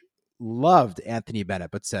 O'Shea loved Anthony Bennett,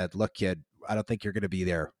 but said, look, kid, I don't think you're going to be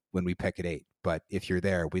there when we pick at 8. But if you're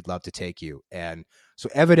there, we'd love to take you. And so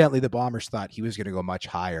evidently the Bombers thought he was going to go much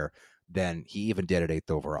higher than he even did at 8th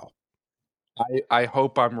overall. I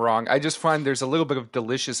hope I'm wrong. I just find there's a little bit of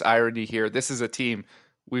delicious irony here. This is a team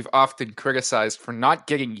we've often criticized for not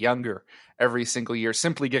getting younger every single year,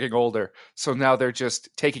 simply getting older. So now they're just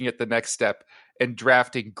taking it the next step and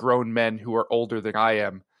drafting grown men who are older than I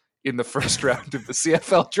am in the first round of the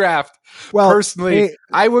CFL draft. Well, personally,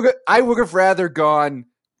 I would have rather gone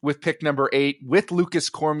with pick number 8 with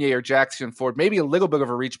Lucas Cormier or Jackson Ford, maybe a little bit of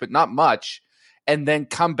a reach, but not much, and then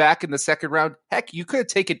come back in the second round. Heck, you could have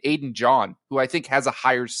taken Aiden John, who I think has a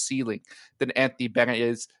higher ceiling than Anthony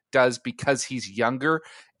Bennett does because he's younger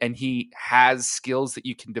and he has skills that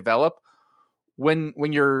you can develop. When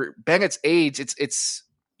you're Bennett's age, it's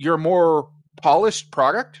you're a more polished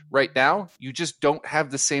product right now. You just don't have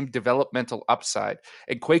the same developmental upside.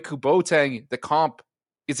 And Kwaku Boateng, the comp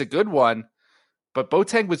is a good one, but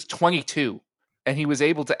Boateng was 22 and he was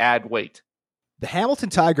able to add weight. The Hamilton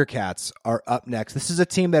Tiger Cats are up next. This is a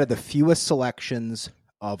team that had the fewest selections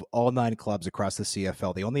of all 9 clubs across the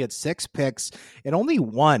CFL. They only had 6 picks and only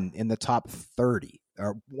one in the top 30,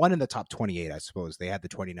 or one in the top 28, I suppose. They had the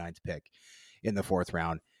 29th pick in the 4th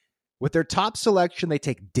round. With their top selection, they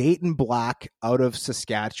take Dayton Black out of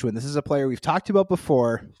Saskatchewan. This is a player we've talked about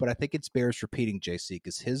before, but I think it bears repeating, JC,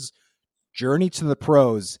 because his journey to the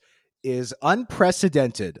pros is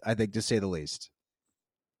unprecedented, I think, to say the least.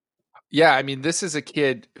 Yeah, I mean, this is a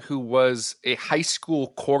kid who was a high school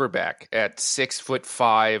quarterback at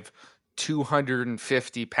 6'5",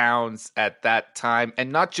 250 pounds at that time,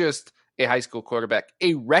 and not just a high school quarterback,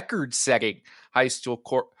 a record-setting high school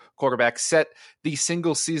quarterback, set the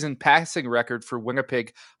single-season passing record for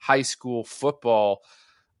Winnipeg high school football,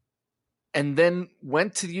 and then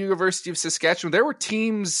went to the University of Saskatchewan. There were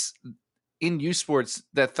teams in U Sports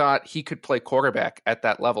that thought he could play quarterback at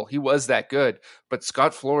that level. He was that good, but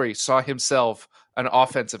Scott Flory saw himself an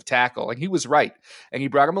offensive tackle, and he was right. And he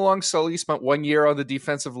brought him along slowly. He spent 1 year on the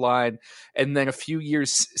defensive line, and then a few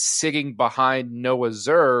years sitting behind Noah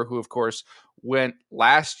Zur, who, of course, went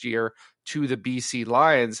last year to the BC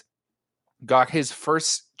Lions, got his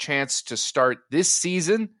first chance to start this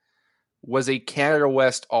season, was a Canada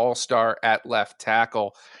West All-Star at left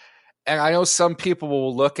tackle. And I know some people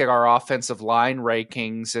will look at our offensive line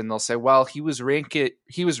rankings and they'll say, well, he was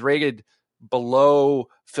rated below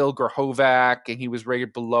Phil Grahovac and he was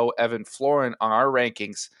rated below Evan Florin on our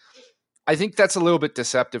rankings. I think that's a little bit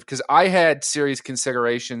deceptive because I had serious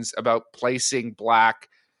considerations about placing Black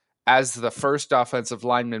as the first offensive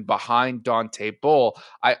lineman behind Dante Bull.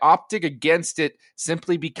 I opted against it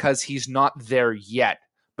simply because he's not there yet,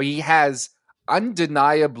 but he has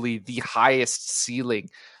undeniably the highest ceiling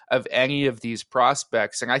of any of these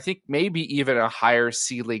prospects. And I think maybe even a higher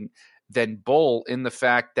ceiling than Bull in the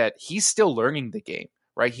fact that he's still learning the game.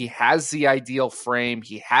 Right. He has the ideal frame.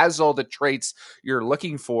 He has all the traits you're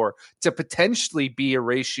looking for to potentially be a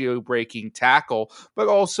ratio breaking tackle, but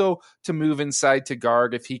also to move inside to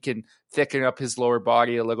guard if he can thicken up his lower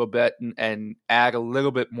body a little bit and add a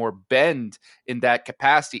little bit more bend in that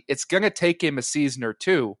capacity. It's going to take him a season or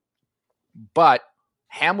two, but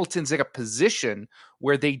Hamilton's in a position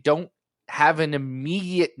where they don't have an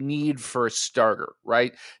immediate need for a starter,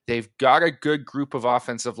 right? They've got a good group of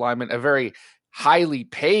offensive linemen, a very highly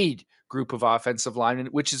paid group of offensive linemen,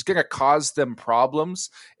 which is going to cause them problems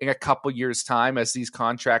in a couple years' time as these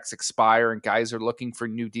contracts expire and guys are looking for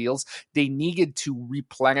new deals. They needed to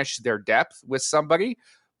replenish their depth with somebody,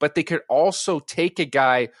 but they could also take a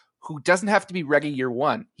guy who doesn't have to be ready year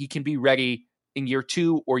one. He can be ready in year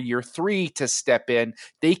 2 or year 3 to step in.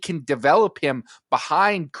 They can develop him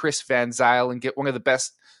behind Chris Van Zyl and get one of the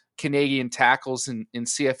best Canadian tackles in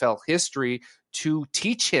CFL history to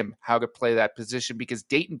teach him how to play that position because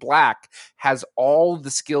Dayton Black has all the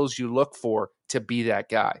skills you look for to be that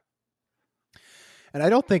guy. And I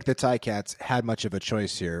don't think the Ticats had much of a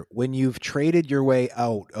choice here. When you've traded your way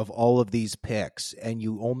out of all of these picks and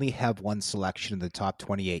you only have one selection in the top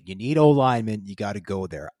 28, you need O-linemen, you got to go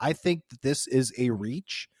there. I think that this is a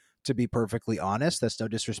reach, to be perfectly honest. That's no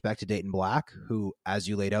disrespect to Dayton Black, who, as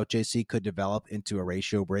you laid out, JC, could develop into a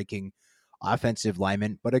ratio-breaking offensive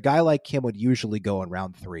lineman. But a guy like him would usually go in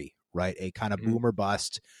round 3, right? A kind of boomer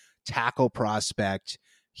bust tackle prospect.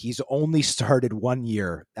 He's only started 1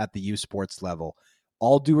 year at the U Sports level.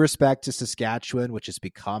 All due respect to Saskatchewan, which has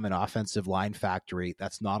become an offensive line factory,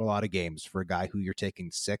 that's not a lot of games for a guy who you're taking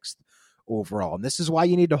 6th overall. And this is why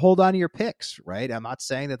you need to hold on to your picks, right? I'm not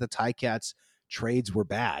saying that the Ticats trades were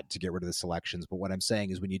bad to get rid of the selections, but what I'm saying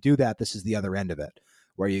is when you do that, this is the other end of it,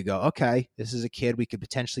 where you go, okay, this is a kid we could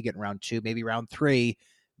potentially get in round 2, maybe round 3,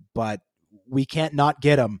 but we can't not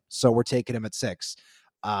get him, so we're taking him at 6.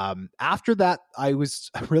 After that, I was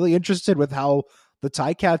really interested with how the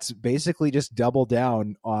Ticats basically just double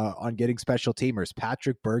down on getting special teamers.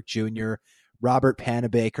 Patrick Burke Jr., Robert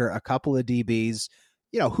Panabaker, a couple of DBs,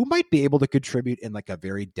 who might be able to contribute in like a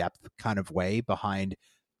very depth kind of way behind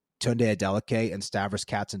Tunde Adeleke and Stavros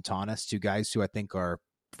Katsantonis, 2 guys who I think are,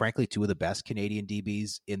 frankly, 2 of the best Canadian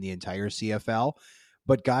DBs in the entire CFL.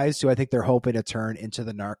 But guys who I think they're hoping to turn into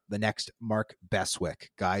the next Mark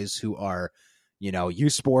Beswick, guys who are, U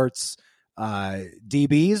Sports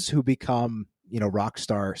DBs who become rock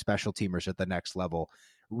star special teamers at the next level.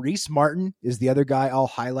 Reese Martin is the other guy I'll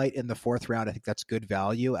highlight in the 4th round. I think that's good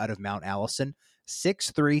value out of Mount Allison.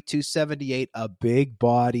 6'3", 278, a big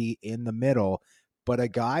body in the middle, but a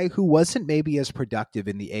guy who wasn't maybe as productive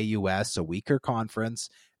in the AUS, a weaker conference,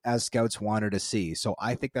 as scouts wanted to see. So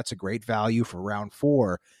I think that's a great value for round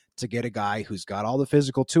 4 to get a guy who's got all the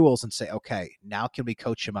physical tools and say, okay, now can we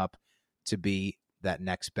coach him up to be that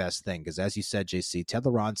next best thing? Because as you said, JC, Ted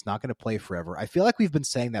Laurent's not going to play forever. I feel like we've been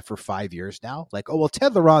saying that for 5 years now. Like, oh, well,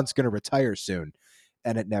 Ted Laurent's going to retire soon.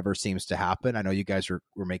 And it never seems to happen. I know you guys were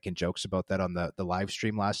making jokes about that on the live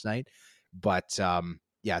stream last night. But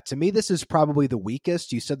yeah, to me, this is probably the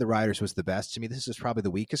weakest. You said the Riders was the best. To me, this is probably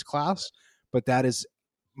the weakest class. But that is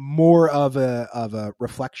more of a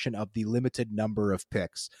reflection of the limited number of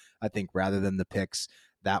picks, I think, rather than the picks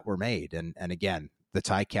that were made. And again, the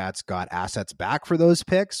Ticats got assets back for those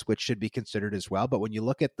picks, which should be considered as well. But when you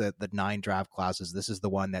look at the 9 draft classes, this is the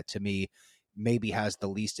one that to me maybe has the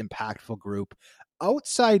least impactful group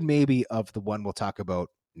outside maybe of the one we'll talk about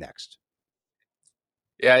next.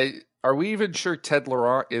 Yeah. Are we even sure Ted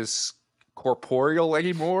Laurent is corporeal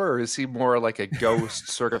anymore, or is he more like a ghost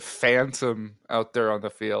sort of phantom out there on the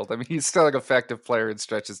field? I mean, he's still an effective player in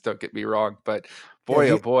stretches, don't get me wrong, but boy,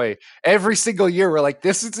 oh boy, every single year we're like,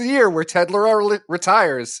 this is the year where Ted Laurent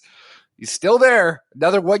retires. He's still there.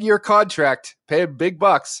 Another 1-year contract, pay him big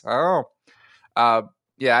bucks. I don't know.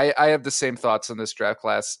 Yeah, I have the same thoughts on this draft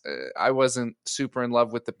class. I wasn't super in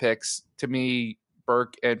love with the picks. To me,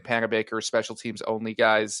 Burke and Panabaker are special teams only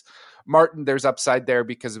guys. Martin, there's upside there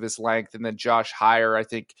because of his length. And then Josh Heyer, I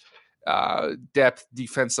think, depth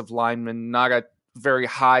defensive lineman, not a very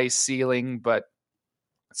high ceiling, but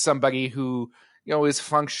somebody who, is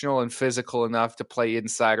functional and physical enough to play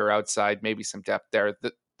inside or outside, maybe some depth there.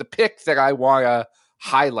 The pick that I want to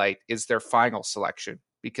highlight is their final selection,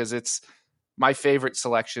 because it's my favorite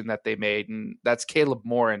selection that they made, and that's Caleb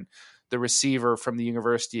Morin, the receiver from the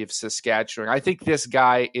University of Saskatchewan. I think this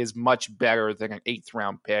guy is much better than an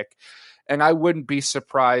 8th-round pick, and I wouldn't be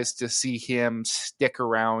surprised to see him stick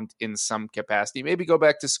around in some capacity. Maybe go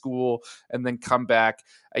back to school and then come back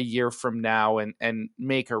a year from now and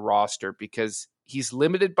make a roster, because he's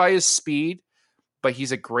limited by his speed, but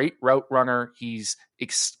he's a great route runner. He's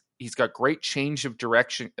got great change of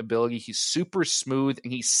direction ability. He's super smooth,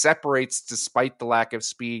 and he separates despite the lack of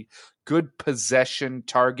speed. Good possession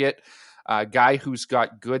target. Guy who's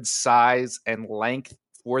got good size and length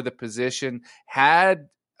for the position. Had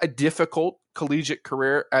a difficult collegiate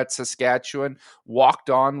career at Saskatchewan. Walked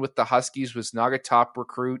on with the Huskies, was not a top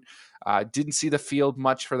recruit. Didn't see the field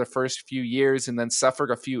much for the first few years, and then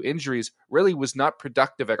suffered a few injuries. Really was not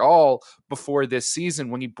productive at all before this season,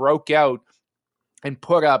 when he broke out and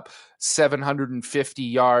put up 750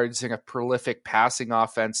 yards in a prolific passing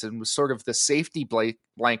offense, and was sort of the safety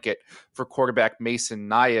blanket for quarterback Mason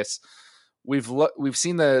Nias. We've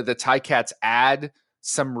seen the Ticats add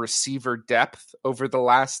some receiver depth over the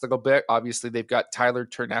last little bit. Obviously, they've got Tyler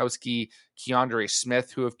Turnowski, Keandre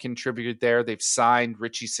Smith, who have contributed there. They've signed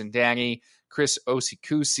Richie Sindani, Chris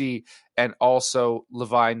Osikusi, and also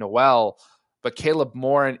Levi Noel. But Caleb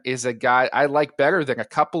Morin is a guy I like better than a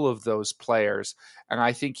couple of those players. And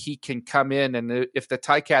I think he can come in, and if the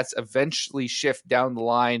Ticats eventually shift down the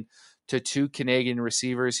line to 2 Canadian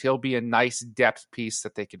receivers, he'll be a nice depth piece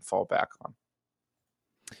that they can fall back on.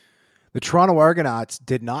 The Toronto Argonauts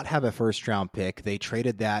did not have a first-round pick. They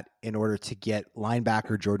traded that in order to get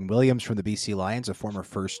linebacker Jordan Williams from the BC Lions, a former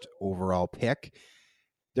first overall pick.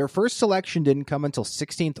 Their first selection didn't come until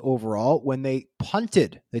 16th overall, when they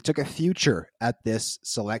punted. They took a future at this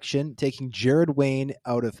selection, taking Jared Wayne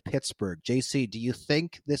out of Pittsburgh. JC, do you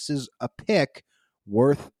think this is a pick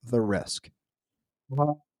worth the risk?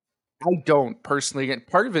 Well, I don't personally. And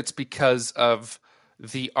part of it's because of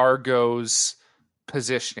the Argos'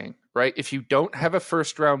 positioning, right? If you don't have a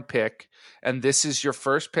first-round pick, and this is your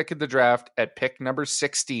first pick of the draft at pick number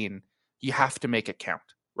 16, you have to make it count,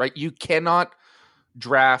 right? You cannot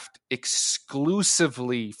draft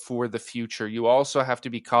exclusively for the future. You also have to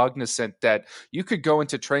be cognizant that you could go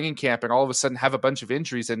into training camp and all of a sudden have a bunch of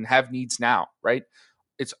injuries and have needs now, right?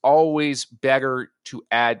 It's always better to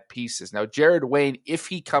add pieces. Now, Jared Wayne, if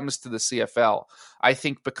he comes to the CFL, I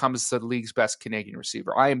think becomes the league's best Canadian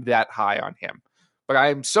receiver. I am that high on him. But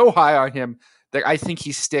I am so high on him that I think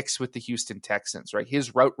he sticks with the Houston Texans, right?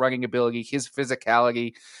 His route running ability, his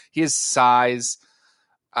physicality, his size.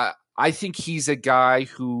 I think he's a guy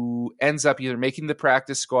who ends up either making the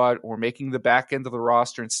practice squad or making the back end of the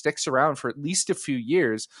roster and sticks around for at least a few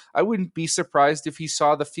years. I wouldn't be surprised if he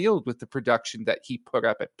saw the field with the production that he put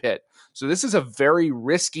up at Pitt. So this is a very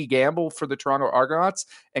risky gamble for the Toronto Argonauts,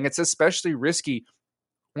 and it's especially risky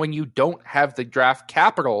when you don't have the draft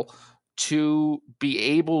capital to be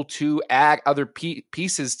able to add other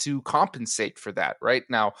pieces to compensate for that. Right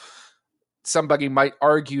now, somebody might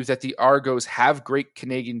argue that the Argos have great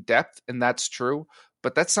Canadian depth, and that's true.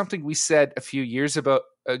 But that's something we said a few years ago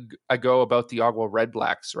about the Ottawa Red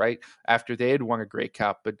Blacks, right? After they had won a Grey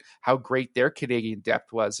Cup, and how great their Canadian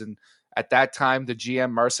depth was. And at that time, the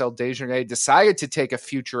GM, Marcel Desjardins, decided to take a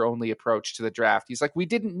future-only approach to the draft. He's like, we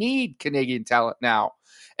didn't need Canadian talent now.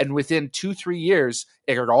 And within 2-3 years,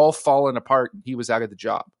 it had all fallen apart, and he was out of the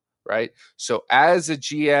job, right? So as a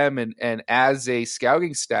GM and as a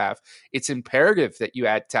scouting staff, it's imperative that you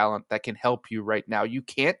add talent that can help you right now. You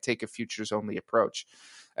can't take a futures-only approach.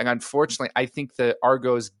 And unfortunately, I think the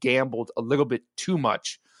Argos gambled a little bit too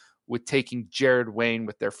much with taking Jared Wayne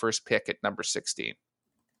with their first pick at number 16.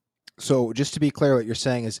 So just to be clear, what you're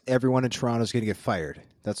saying is everyone in Toronto is going to get fired.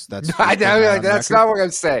 That's that's not what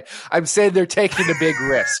I'm saying. I'm saying they're taking a big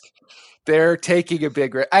risk. They're taking a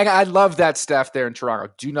big risk. I love that staff there in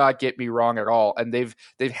Toronto. Do not get me wrong at all. And they've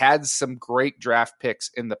had some great draft picks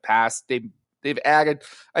in the past. They've added,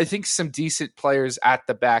 I think, some decent players at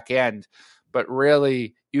the back end. But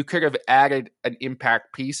really, you could have added an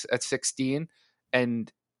impact piece at 16.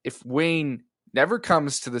 And if Wayne never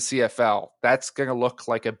comes to the CFL, that's going to look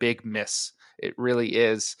like a big miss. It really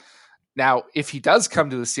is. Now, if he does come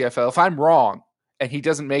to the CFL, if I'm wrong and he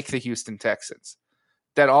doesn't make the Houston Texans,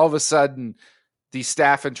 then all of a sudden the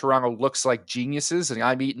staff in Toronto looks like geniuses and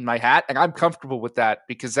I'm eating my hat, and I'm comfortable with that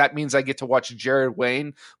because that means I get to watch Jared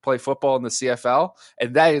Wayne play football in the CFL.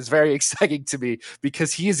 And that is very exciting to me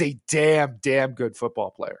because he is a damn good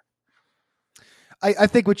football player. I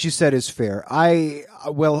think what you said is fair. I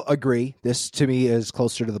will agree. This to me is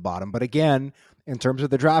closer to the bottom. But again, in terms of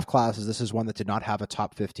the draft classes, this is one that did not have a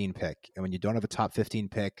top 15 pick. And when you don't have a top 15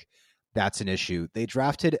 pick, that's an issue. They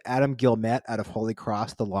drafted Adam Gilmet out of Holy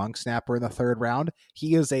Cross, the long snapper, in the third round.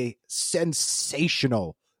 He is a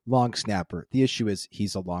sensational long snapper. The issue is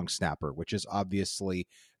he's a long snapper, which is obviously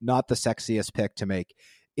not the sexiest pick to make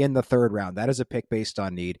in the third round. That is a pick based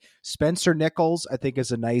on need. Spencer Nichols, I think,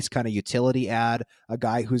 is a nice kind of utility ad, a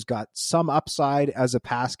guy who's got some upside as a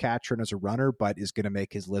pass catcher and as a runner, but is going to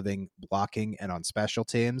make his living blocking and on special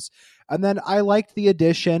teams. And then I liked the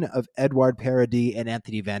addition of Edouard Paradis and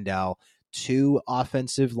Anthony Vandal, two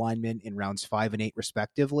offensive linemen in rounds 5 and 8,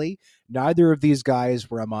 respectively. Neither of these guys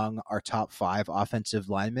were among our top 5 offensive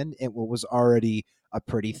linemen. It was already a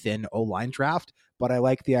pretty thin O-line draft, but I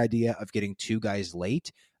like the idea of getting two guys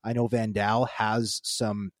late. I know Vandal has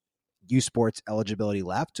some U Sports eligibility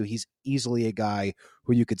left, so he's easily a guy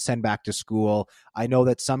who you could send back to school. I know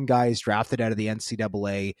that some guys drafted out of the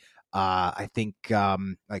NCAA, I think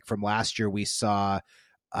like from last year we saw,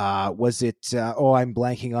 was it, I'm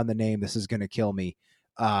blanking on the name. This is going to kill me.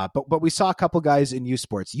 But we saw a couple guys in U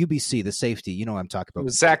Sports, UBC, the safety, you know what I'm talking about.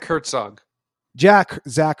 Zach Herzog.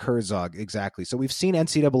 Zach Herzog, exactly. So we've seen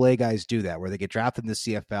NCAA guys do that, where they get drafted in the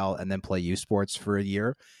CFL and then play U Sports for a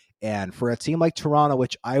year. And for a team like Toronto,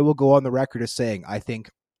 which I will go on the record as saying I think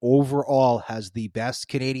overall has the best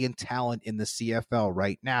Canadian talent in the CFL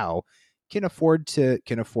right now, can afford to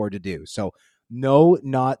do. So no,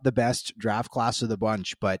 not the best draft class of the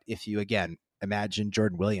bunch, but if you again imagine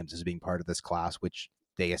Jordan Williams as being part of this class, which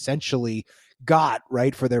they essentially got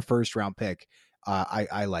right for their first round pick.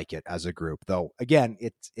 I like it as a group, though. Again,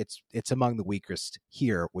 it's among the weakest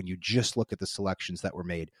here when you just look at the selections that were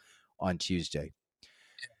made on Tuesday.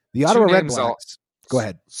 The Ottawa Red Blacks. Go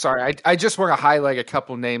ahead. Sorry, I just want to highlight a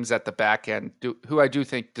couple names at the back end who I do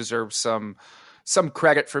think deserve some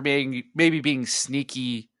credit for maybe being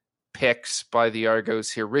sneaky picks by the Argos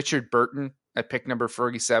here. Richard Burton at pick number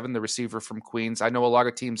 47, the receiver from Queens. I know a lot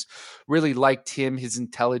of teams really liked him, his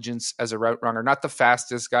intelligence as a route runner. Not the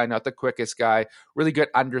fastest guy, not the quickest guy, really good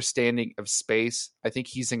understanding of space. I think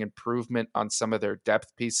he's an improvement on some of their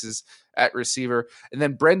depth pieces at receiver. And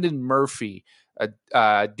then Brendan Murphy,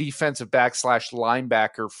 a defensive back /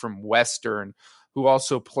 linebacker from Western, who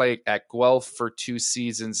also played at Guelph for 2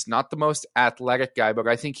 seasons. Not the most athletic guy, but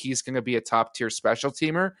I think he's going to be a top-tier special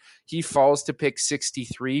teamer. He falls to pick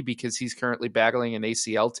 63 because he's currently battling an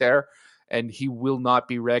ACL tear, and he will not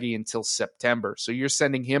be ready until September. So you're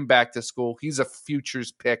sending him back to school. He's a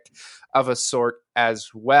futures pick of a sort as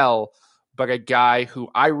well, but a guy who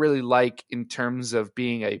I really like in terms of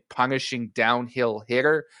being a punishing downhill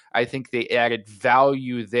hitter. I think they added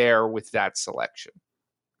value there with that selection.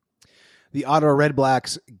 The Ottawa Red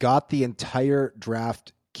Blacks got the entire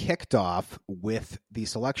draft kicked off with the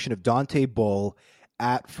selection of Dante Bull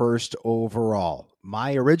at first overall.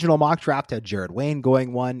 My original mock draft had Jared Wayne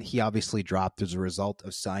going 1. He obviously dropped as a result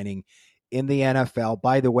of signing in the NFL.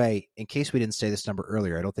 By the way, in case we didn't say this number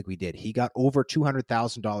earlier, I don't think we did. He got over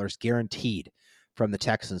 $200,000 guaranteed from the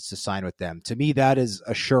Texans to sign with them. To me, that is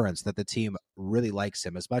assurance that the team really likes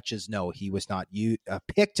him. As much as no, he was not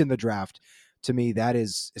picked in the draft. To me, that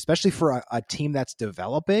is, especially for a team that's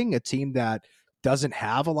developing, a team that doesn't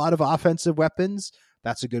have a lot of offensive weapons,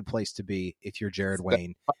 that's a good place to be if you're Jared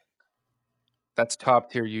Wayne. That's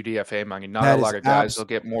top tier UDFA money. Not a lot of guys will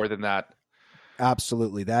get more than that.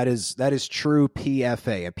 Absolutely. That is true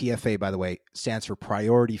PFA. And PFA, by the way, stands for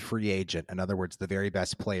priority free agent. In other words, the very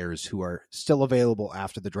best players who are still available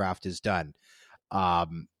after the draft is done.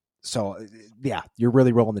 So, yeah, you're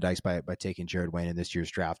really rolling the dice by taking Jared Wayne in this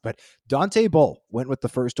year's draft. But Dante Bull went with the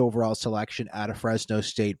first overall selection out of Fresno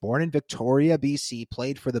State. Born in Victoria, BC,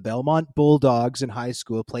 played for the Belmont Bulldogs in high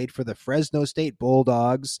school, played for the Fresno State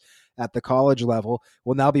Bulldogs at the college level,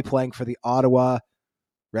 will now be playing for the Ottawa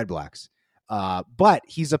Red Blacks. But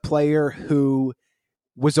he's a player who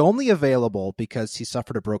was only available because he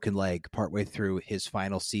suffered a broken leg partway through his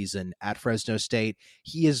final season at Fresno State.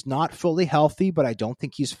 He is not fully healthy, but I don't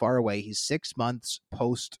think he's far away. He's 6 months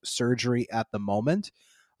post-surgery at the moment.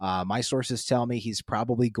 My sources tell me he's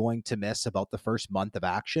probably going to miss about the first month of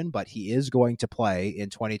action, but he is going to play in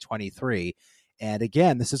 2023. And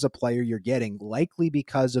again, this is a player you're getting likely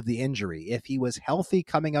because of the injury. If he was healthy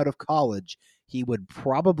coming out of college, he would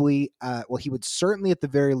probably, he would certainly at the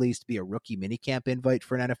very least be a rookie minicamp invite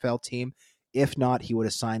for an NFL team. If not, he would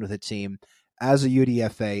have signed with a team as a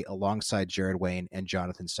UDFA alongside Jared Wayne and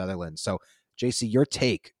Jonathan Sutherland. So, JC, your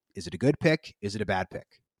take, is it a good pick? Is it a bad pick?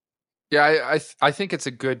 Yeah, I think it's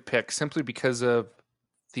a good pick simply because of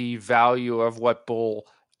the value of what Bull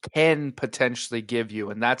can potentially give you,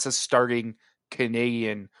 and that's a starting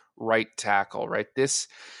Canadian right tackle, right? This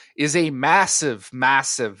is a massive,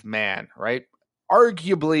 massive man, right?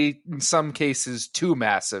 Arguably, in some cases, too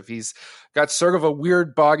massive. He's got sort of a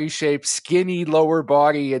weird body shape, skinny lower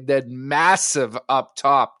body, and then massive up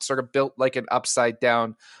top, sort of built like an upside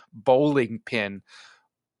down bowling pin.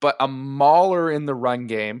 But a mauler in the run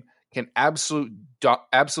game can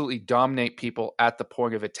absolutely dominate people at the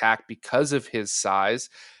point of attack because of his size.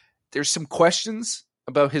 There's some questions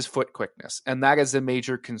about his foot quickness, and that is a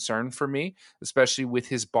major concern for me, especially with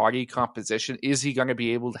his body composition. Is he going to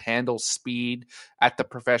be able to handle speed at the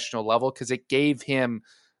professional level? Because it gave him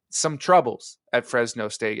some troubles at Fresno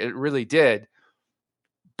State. It really did.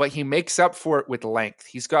 But he makes up for it with length.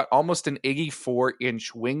 He's got almost an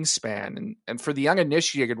 84-inch wingspan. And for the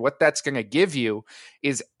uninitiated, what that's going to give you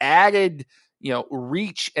is added,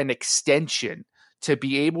 reach and extension to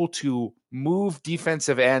be able to move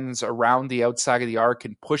defensive ends around the outside of the arc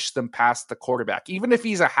and push them past the quarterback. Even if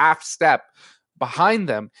he's a half step behind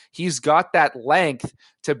them, he's got that length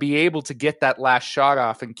to be able to get that last shot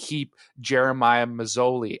off and keep Jeremiah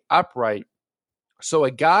Mazzoli upright. So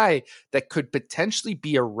a guy that could potentially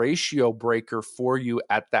be a ratio breaker for you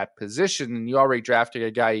at that position, and you already drafted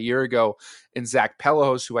a guy a year ago in Zach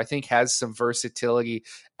Pelahos, who I think has some versatility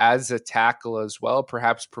as a tackle as well,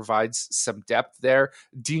 perhaps provides some depth there.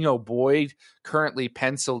 Dino Boyd currently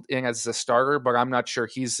penciled in as the starter, but I'm not sure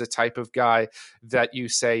he's the type of guy that you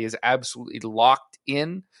say is absolutely locked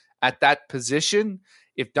in at that position.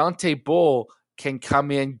 If Dante Bull can come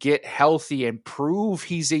in, get healthy, and prove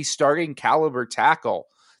he's a starting caliber tackle,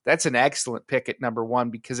 that's an excellent pick at number one,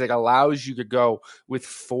 because it allows you to go with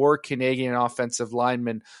 4 Canadian offensive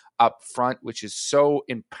linemen up front, which is so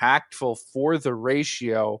impactful for the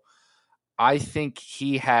ratio. I think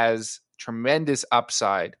he has tremendous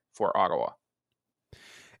upside for Ottawa.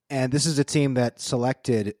 And this is a team that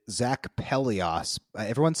selected Zach Pelios.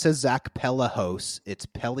 Everyone says Zach Pelahos. It's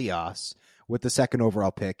Pelios, with the second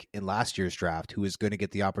overall pick in last year's draft, who is going to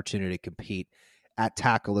get the opportunity to compete at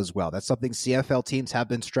tackle as well. That's something CFL teams have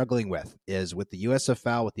been struggling with, is with the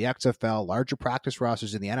USFL, with the XFL, larger practice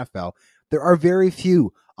rosters in the NFL, there are very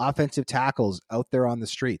few offensive tackles out there on the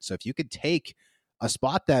street. So if you could take a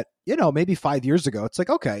spot that, maybe 5 years ago, it's like,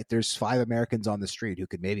 okay, there's 5 Americans on the street who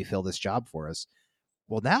could maybe fill this job for us.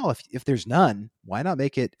 Well, now, if there's none, why not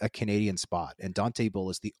make it a Canadian spot? And Dante Bull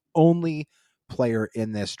is the only player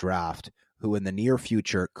in this draft who in the near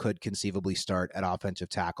future could conceivably start at offensive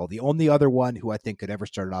tackle. The only other one who I think could ever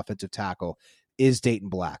start at offensive tackle is Dayton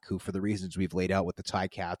Black, who, for the reasons we've laid out with the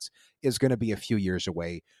Ticats, is going to be a few years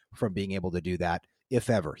away from being able to do that, if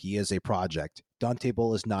ever. He is a project. Dante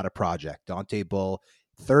Bull is not a project. Dante Bull,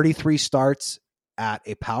 33 starts at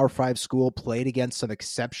a Power 5 school, played against some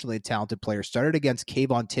exceptionally talented players, started against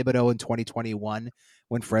Kayvon Thibodeau in 2021,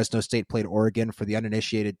 when Fresno State played Oregon. For the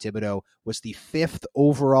uninitiated, Thibodeau was the 5th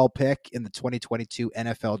overall pick in the 2022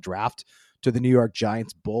 NFL draft to the New York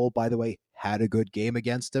Giants. Bull, by the way, had a good game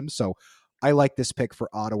against him. So I like this pick for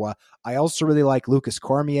Ottawa. I also really like Lucas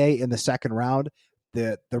Cormier in the second round.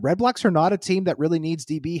 The Red Blacks are not a team that really needs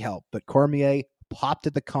DB help, but Cormier popped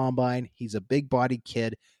at the combine. He's a big-bodied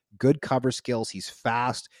kid. Good cover skills. He's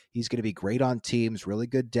fast. He's going to be great on teams. Really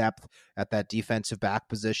good depth at that defensive back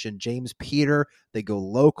position. James Peter, they go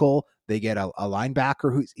local. They get a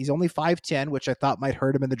linebacker he's only 5'10", which I thought might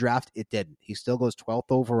hurt him in the draft. It didn't. He still goes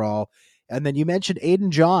 12th overall. And then you mentioned Aiden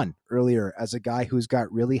John earlier as a guy who's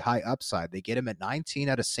got really high upside. They get him at 19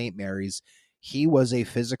 out of St. Mary's. He was a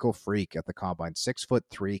physical freak at the combine,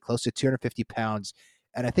 6'3", close to 250 pounds.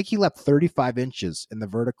 And I think he leapt 35 inches in the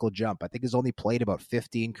vertical jump. I think he's only played about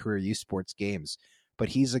 15 career U Sports games, but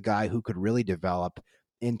he's a guy who could really develop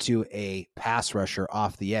into a pass rusher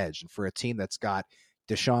off the edge. And for a team that's got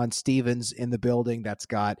Deshaun Stevens in the building, that's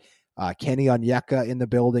got Kenny Onyeka in the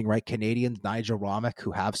building, right? Canadians, Nigel Romick,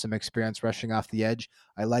 who have some experience rushing off the edge.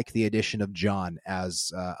 I like the addition of John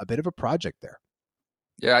as a bit of a project there.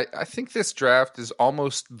 Yeah, I think this draft is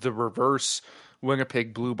almost the reverse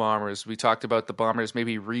Winnipeg Blue Bombers. We talked about the Bombers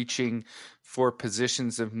maybe reaching for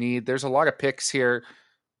positions of need. There's a lot of picks here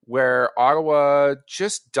where Ottawa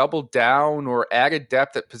just doubled down or added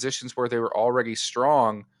depth at positions where they were already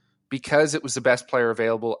strong because it was the best player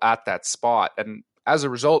available at that spot. And as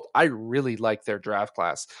a result, I really like their draft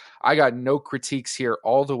class. I got no critiques here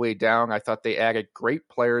all the way down. I thought they added great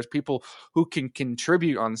players, people who can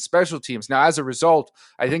contribute on special teams. Now, as a result,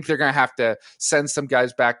 I think they're going to have to send some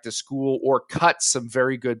guys back to school or cut some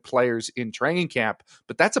very good players in training camp.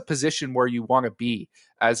 But that's a position where you want to be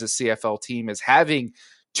as a CFL team, is having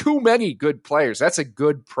too many good players. That's a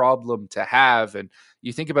good problem to have. And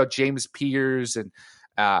you think about James Peters and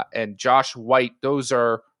and Josh White. Those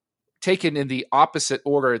are taken in the opposite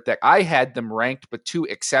order that I had them ranked, but two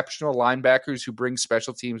exceptional linebackers who bring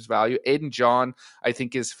special teams value. Aiden John, I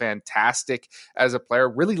think, is fantastic as a player.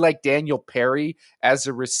 Really like Daniel Perry as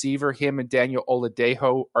a receiver. Him and Daniel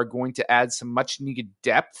Oladejo are going to add some much needed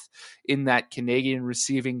depth in that Canadian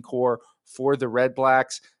receiving core for the Red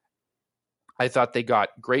Blacks. I thought they got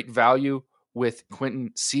great value with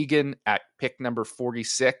Quinton Segan at pick number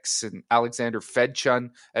 46 and Alexander Fedchun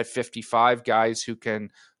at 55, guys who can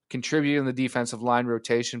contribute in the defensive line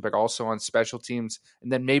rotation, but also on special teams.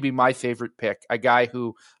 And then maybe my favorite pick, a guy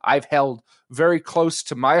who I've held very close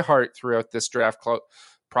to my heart throughout this draft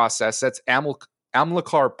process. That's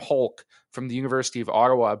Amilcar Polk from the University of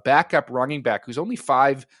Ottawa, a backup running back who's only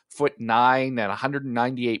 5'9" and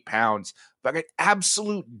 198 pounds, but an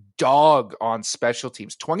absolute dog on special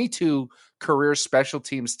teams. 22 career special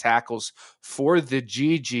teams tackles for the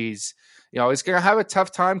GGs. He's going to have a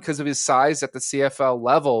tough time because of his size at the CFL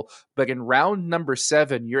level, but in round number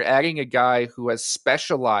 7, you're adding a guy who has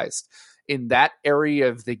specialized in that area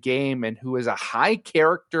of the game and who is a high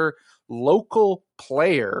character local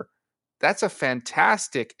player. That's a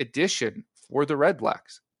fantastic addition for the Red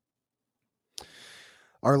Blacks.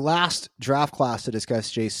 Our last draft class to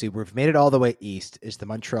discuss, JC, we've made it all the way east, is the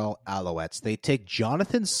Montreal Alouettes. They take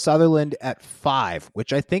Jonathan Sutherland at 5,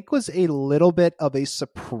 which I think was a little bit of a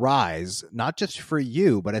surprise, not just for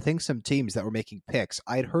you, but I think some teams that were making picks.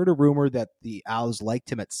 I'd heard a rumor that the Owls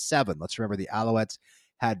liked him at 7. Let's remember the Alouettes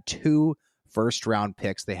had 2 first-round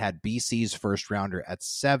picks. They had BC's first-rounder at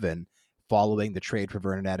 7 following the trade for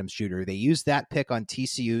Vernon Adams Jr. They used that pick on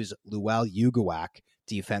TCU's Luel Ugawak,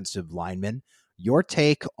 defensive lineman. Your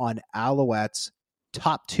take on Alouettes'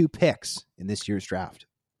 top 2 picks in this year's draft?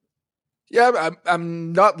 Yeah,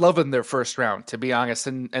 I'm not loving their first round, to be honest.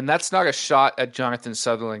 And that's not a shot at Jonathan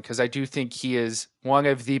Sutherland, because I do think he is one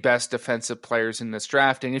of the best defensive players in this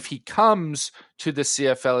draft. And if he comes to the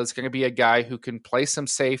CFL, it's going to be a guy who can play some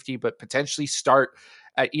safety, but potentially start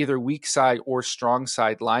at either weak side or strong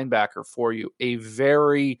side linebacker for you. A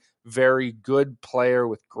very, very good player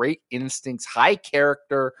with great instincts, high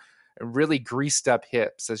character, and really greased up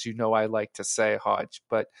hips, as you know I like to say, Hodge.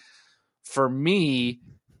 But for me,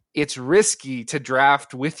 it's risky to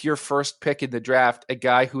draft with your first pick in the draft a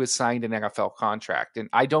guy who has signed an NFL contract. And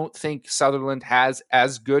I don't think Sutherland has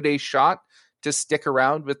as good a shot to stick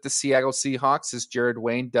around with the Seattle Seahawks as Jared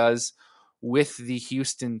Wayne does with the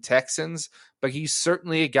Houston Texans. But he's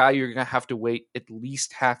certainly a guy you're going to have to wait at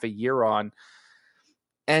least half a year on.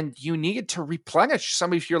 And you need to replenish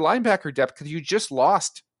some of your linebacker depth because you just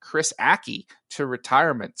lost Chris Aki to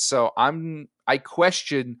retirement. So I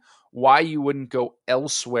question why you wouldn't go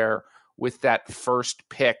elsewhere with that first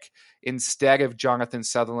pick instead of Jonathan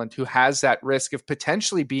Sutherland, who has that risk of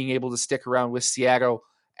potentially being able to stick around with Seattle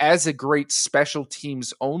as a great special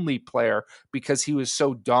teams only player because he was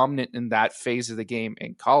so dominant in that phase of the game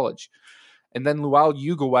in college. And then Luel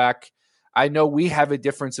Ugawak, I know we have a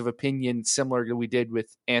difference of opinion similar to we did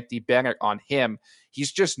with Anthony Bennett on him.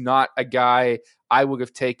 He's just not a guy I would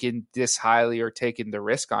have taken this highly or taken the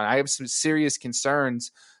risk on. I have some serious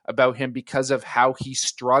concerns about him because of how he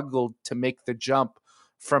struggled to make the jump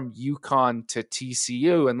from UConn to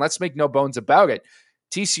TCU. And let's make no bones about it.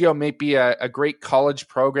 TCU may be a great college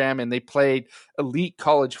program, and they played elite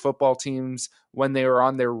college football teams when they were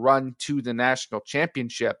on their run to the national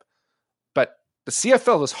championship. But the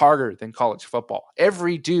CFL is harder than college football.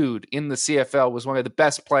 Every dude in the CFL was one of the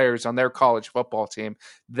best players on their college football team.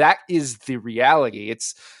 That is the reality.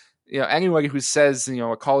 It's, anyone who says,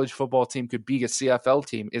 a college football team could beat a CFL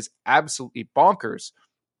team is absolutely bonkers.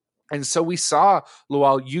 And so we saw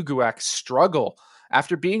Luel Ugawak struggle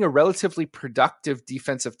after being a relatively productive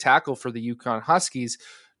defensive tackle for the UConn Huskies,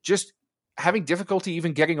 just having difficulty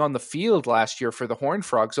even getting on the field last year for the Horned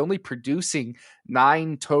Frogs, only producing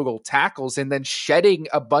 9 total tackles and then shedding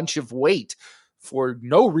a bunch of weight for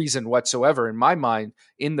no reason whatsoever, in my mind,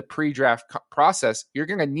 in the pre-draft process. You're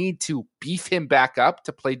going to need to beef him back up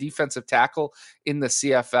to play defensive tackle in the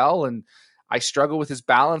CFL. And I struggle with his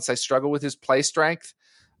balance. I struggle with his play strength.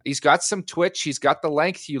 He's got some twitch. He's got the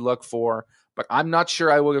length you look for, but I'm not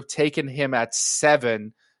sure I would have taken him at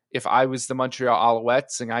 7 if I was the Montreal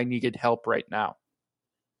Alouettes and I needed help right now.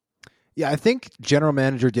 Yeah, I think general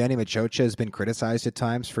manager Danny Machocha has been criticized at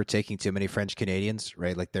times for taking too many French Canadians,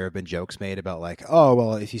 right? Like there have been jokes made about like, oh,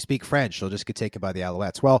 well, if you speak French, you'll just get taken by the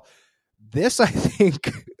Alouettes. Well, this, I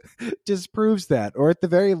think, disproves that, or at the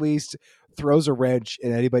very least throws a wrench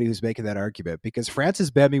in anybody who's making that argument, because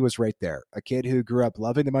Francis Bemby was right there, a kid who grew up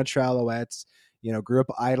loving the Montreal Alouettes, grew up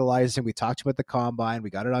idolizing. We talked about the Combine. We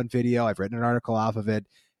got it on video. I've written an article off of it.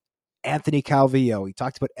 Anthony Calvillo. He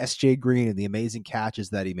talked about S.J. Green and the amazing catches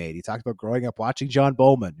that he made. He talked about growing up watching John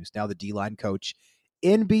Bowman, who's now the D-line coach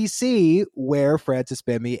in BC, where Francis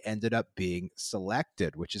Bemmy ended up being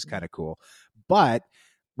selected, which is kind of cool. But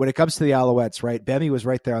when it comes to the Alouettes, right, Bemmy was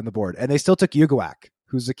right there on the board. And they still took Ugawak,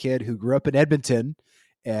 who's a kid who grew up in Edmonton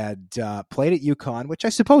and played at UConn, which I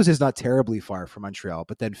suppose is not terribly far from Montreal,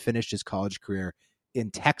 but then finished his college career in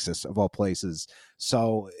Texas, of all places.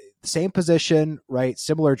 So same position, right?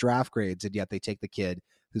 Similar draft grades, and yet they take the kid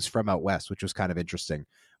who's from out west, which was kind of interesting.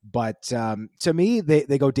 But to me,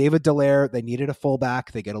 they go David Dallaire. They needed a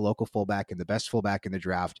fullback. They get a local fullback and the best fullback in the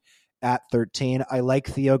draft at 13. I like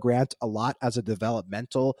Theo Grant a lot as a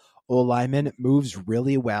developmental O-lineman. Moves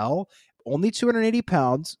really well. Only 280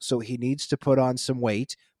 pounds, so he needs to put on some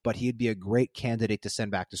weight, but he'd be a great candidate to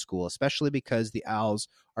send back to school, especially because the Owls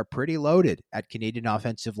are pretty loaded at Canadian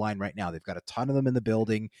offensive line right now. They've got a ton of them in the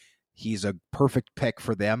building. He's a perfect pick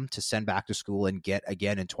for them to send back to school and get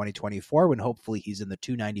again in 2024 when hopefully he's in the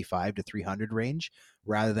 295 to 300 range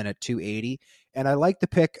rather than at 280. And I like the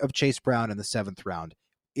pick of Chase Brown in the 7th round.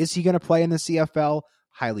 Is he going to play in the CFL?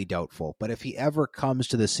 Highly doubtful. But if he ever comes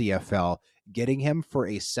to the CFL, getting him for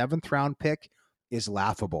a 7th round pick is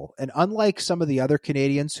laughable. And unlike some of the other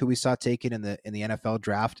Canadians who we saw taken in the NFL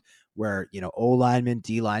draft, where O linemen,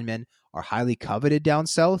 D linemen are highly coveted down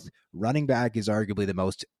south, running back is arguably the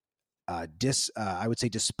most I would say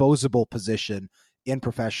disposable position in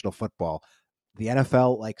professional football. The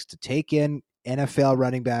NFL likes to take in NFL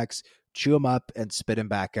running backs, chew them up, and spit them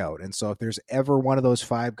back out. And so if there's ever one of those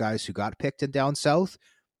 5 guys who got picked in down south,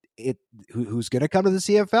 who's going to come to the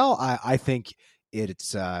CFL, I think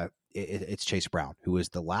it's Chase Brown, who is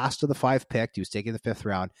the last of the 5 picked. He was taken in the 5th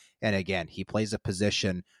round. And again, he plays a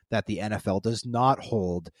position that the NFL does not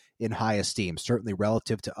hold in high esteem, certainly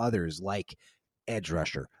relative to others like edge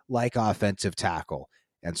rusher, like offensive tackle,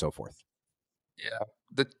 and so forth. Yeah.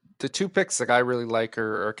 The 2 picks that I really like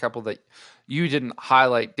are a couple that you didn't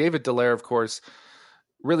highlight. David Dallaire, of course,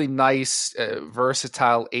 really nice,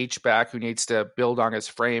 versatile H-back who needs to build on his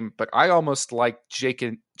frame. But I almost like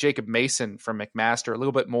Jacob Mason from McMaster a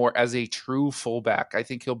little bit more as a true fullback. I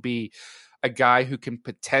think he'll be a guy who can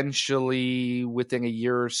potentially, within a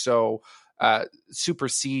year or so,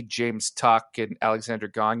 supersede James Tuck and Alexander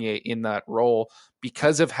Gagne in that role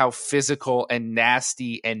because of how physical and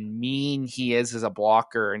nasty and mean he is as a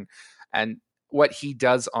blocker and what he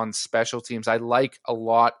does on special teams. I like a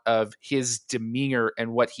lot of his demeanor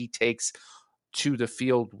and what he takes to the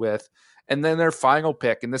field with. And then their final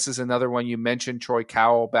pick, and this is another one you mentioned, Troy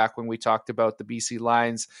Cowell, back when we talked about the BC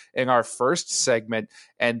Lions in our first segment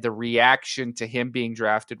and the reaction to him being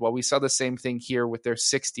drafted. Well, we saw the same thing here with their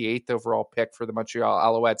 68th overall pick for the Montreal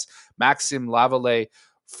Alouettes, Maxime Lavallee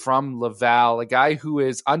from Laval, a guy who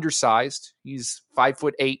is undersized. He's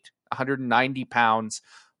 5'8", 190 pounds,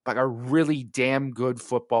 but a really damn good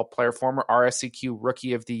football player, former RSEQ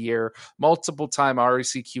Rookie of the Year, multiple-time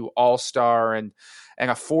RSEQ All-Star, and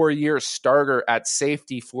a 4-year starter at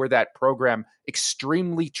safety for that program.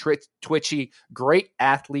 Extremely twitchy, great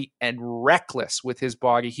athlete, and reckless with his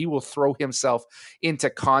body. He will throw himself into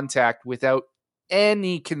contact without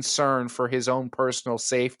any concern for his own personal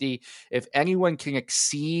safety. If anyone can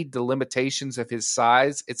exceed the limitations of his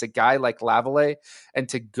size, it's a guy like Lavallee. And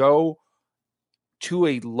to go to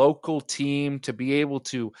a local team, to be able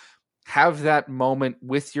to have that moment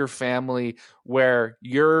with your family where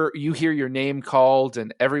you hear your name called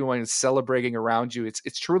and everyone is celebrating around you.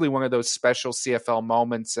 It's truly one of those special CFL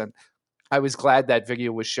moments. And I was glad that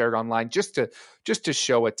video was shared online just to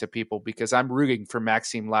show it to people, because I'm rooting for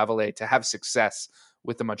Maxime Lavallee to have success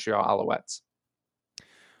with the Montreal Alouettes.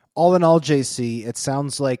 All in all, JC, it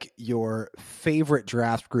sounds like your favorite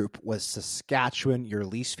draft group was Saskatchewan. Your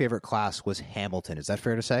least favorite class was Hamilton. Is that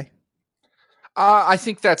fair to say? I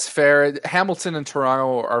think that's fair. Hamilton and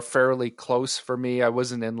Toronto are fairly close for me. I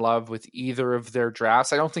wasn't in love with either of their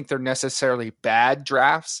drafts. I don't think they're necessarily bad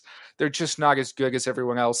drafts. They're just not as good as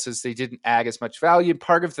everyone else's. They didn't add as much value.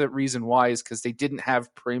 Part of the reason why is because they didn't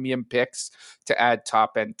have premium picks to add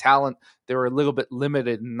top end talent. They were a little bit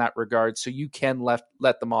limited in that regard, so you can let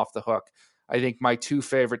them off the hook. I think my 2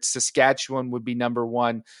 favorites, Saskatchewan would be number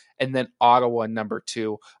 1, and then Ottawa number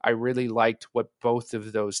 2. I really liked what both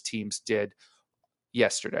of those teams did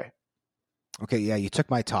yesterday. Okay, yeah, you took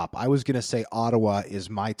my top. I was going to say Ottawa is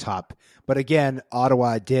my top. But again,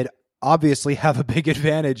 Ottawa did obviously have a big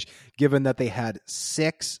advantage given that they had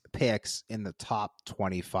 6 picks in the top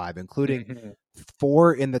 25, including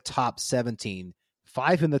 4 in the top 17,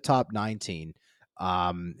 5 in the top 19.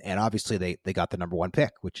 And obviously they got the number 1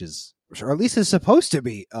 pick, which is, or at least is supposed to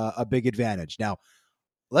be a big advantage. Now,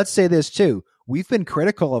 let's say this too. we've been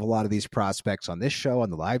critical of a lot of these prospects on this show, on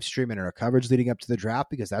the live stream, and in our coverage leading up to the draft,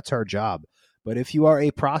 because that's our job. But if you are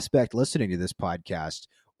a prospect listening to this podcast,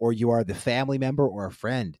 or you are the family member or a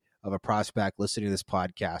friend of a prospect listening to this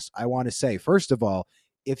podcast, I want to say, first of all,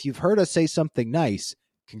 if you've heard us say something nice,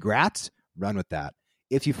 congrats, run with that.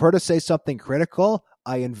 If you've heard us say something critical,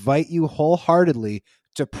 I invite you wholeheartedly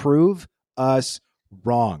to prove us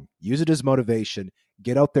wrong. Use it as motivation.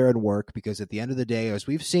 Get out there and work, because at the end of the day, as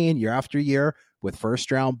we've seen year after year with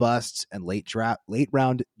first round busts and late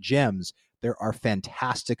round gems, there are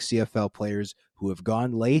fantastic CFL players who have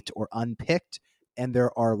gone late or unpicked, and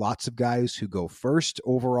there are lots of guys who go first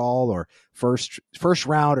overall or first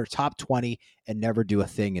round or top 20 and never do a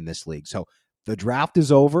thing in this league. So the draft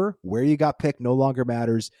is over. Where you got picked no longer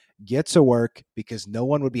matters. Get to work, because no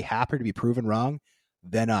one would be happier to be proven wrong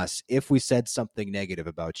than us if we said something negative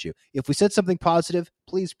about you. If we said something positive,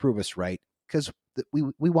 please prove us right, because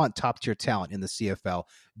we want top-tier talent in the CFL,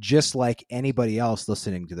 just like anybody else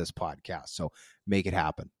listening to this podcast. So make it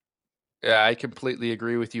happen. Yeah, I completely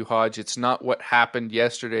agree with you, Hodge. It's not what happened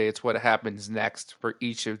yesterday, it's what happens next for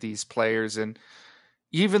each of these players. And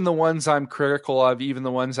even the ones I'm critical of, even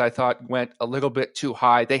the ones I thought went a little bit too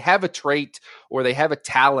high, they have a trait or they have a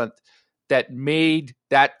talent that made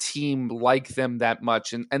that team like them that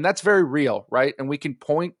much. And that's very real, right? And we can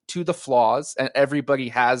point to the flaws, and everybody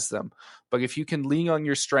has them. But if you can lean on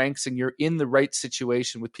your strengths and you're in the right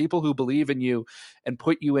situation with people who believe in you and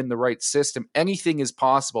put you in the right system, anything is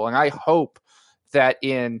possible. And I hope that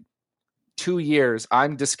in 2 years,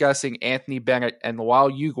 I'm discussing Anthony Bennett and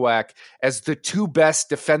Lawal Ugwak as the two best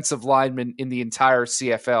defensive linemen in the entire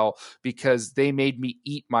CFL, because they made me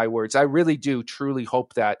eat my words. I really do truly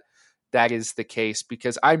hope that that is the case,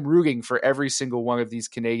 because I'm rooting for every single one of these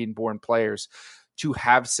Canadian-born players to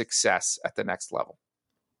have success at the next level.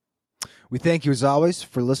 We thank you, as always,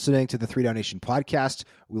 for listening to the 3 Down Nation podcast.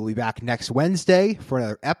 We'll be back next Wednesday for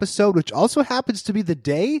another episode, which also happens to be the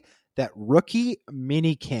day that rookie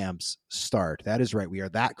mini camps start. That is right. We are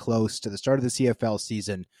that close to the start of the CFL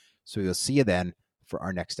season. So we'll see you then for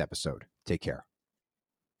our next episode. Take care.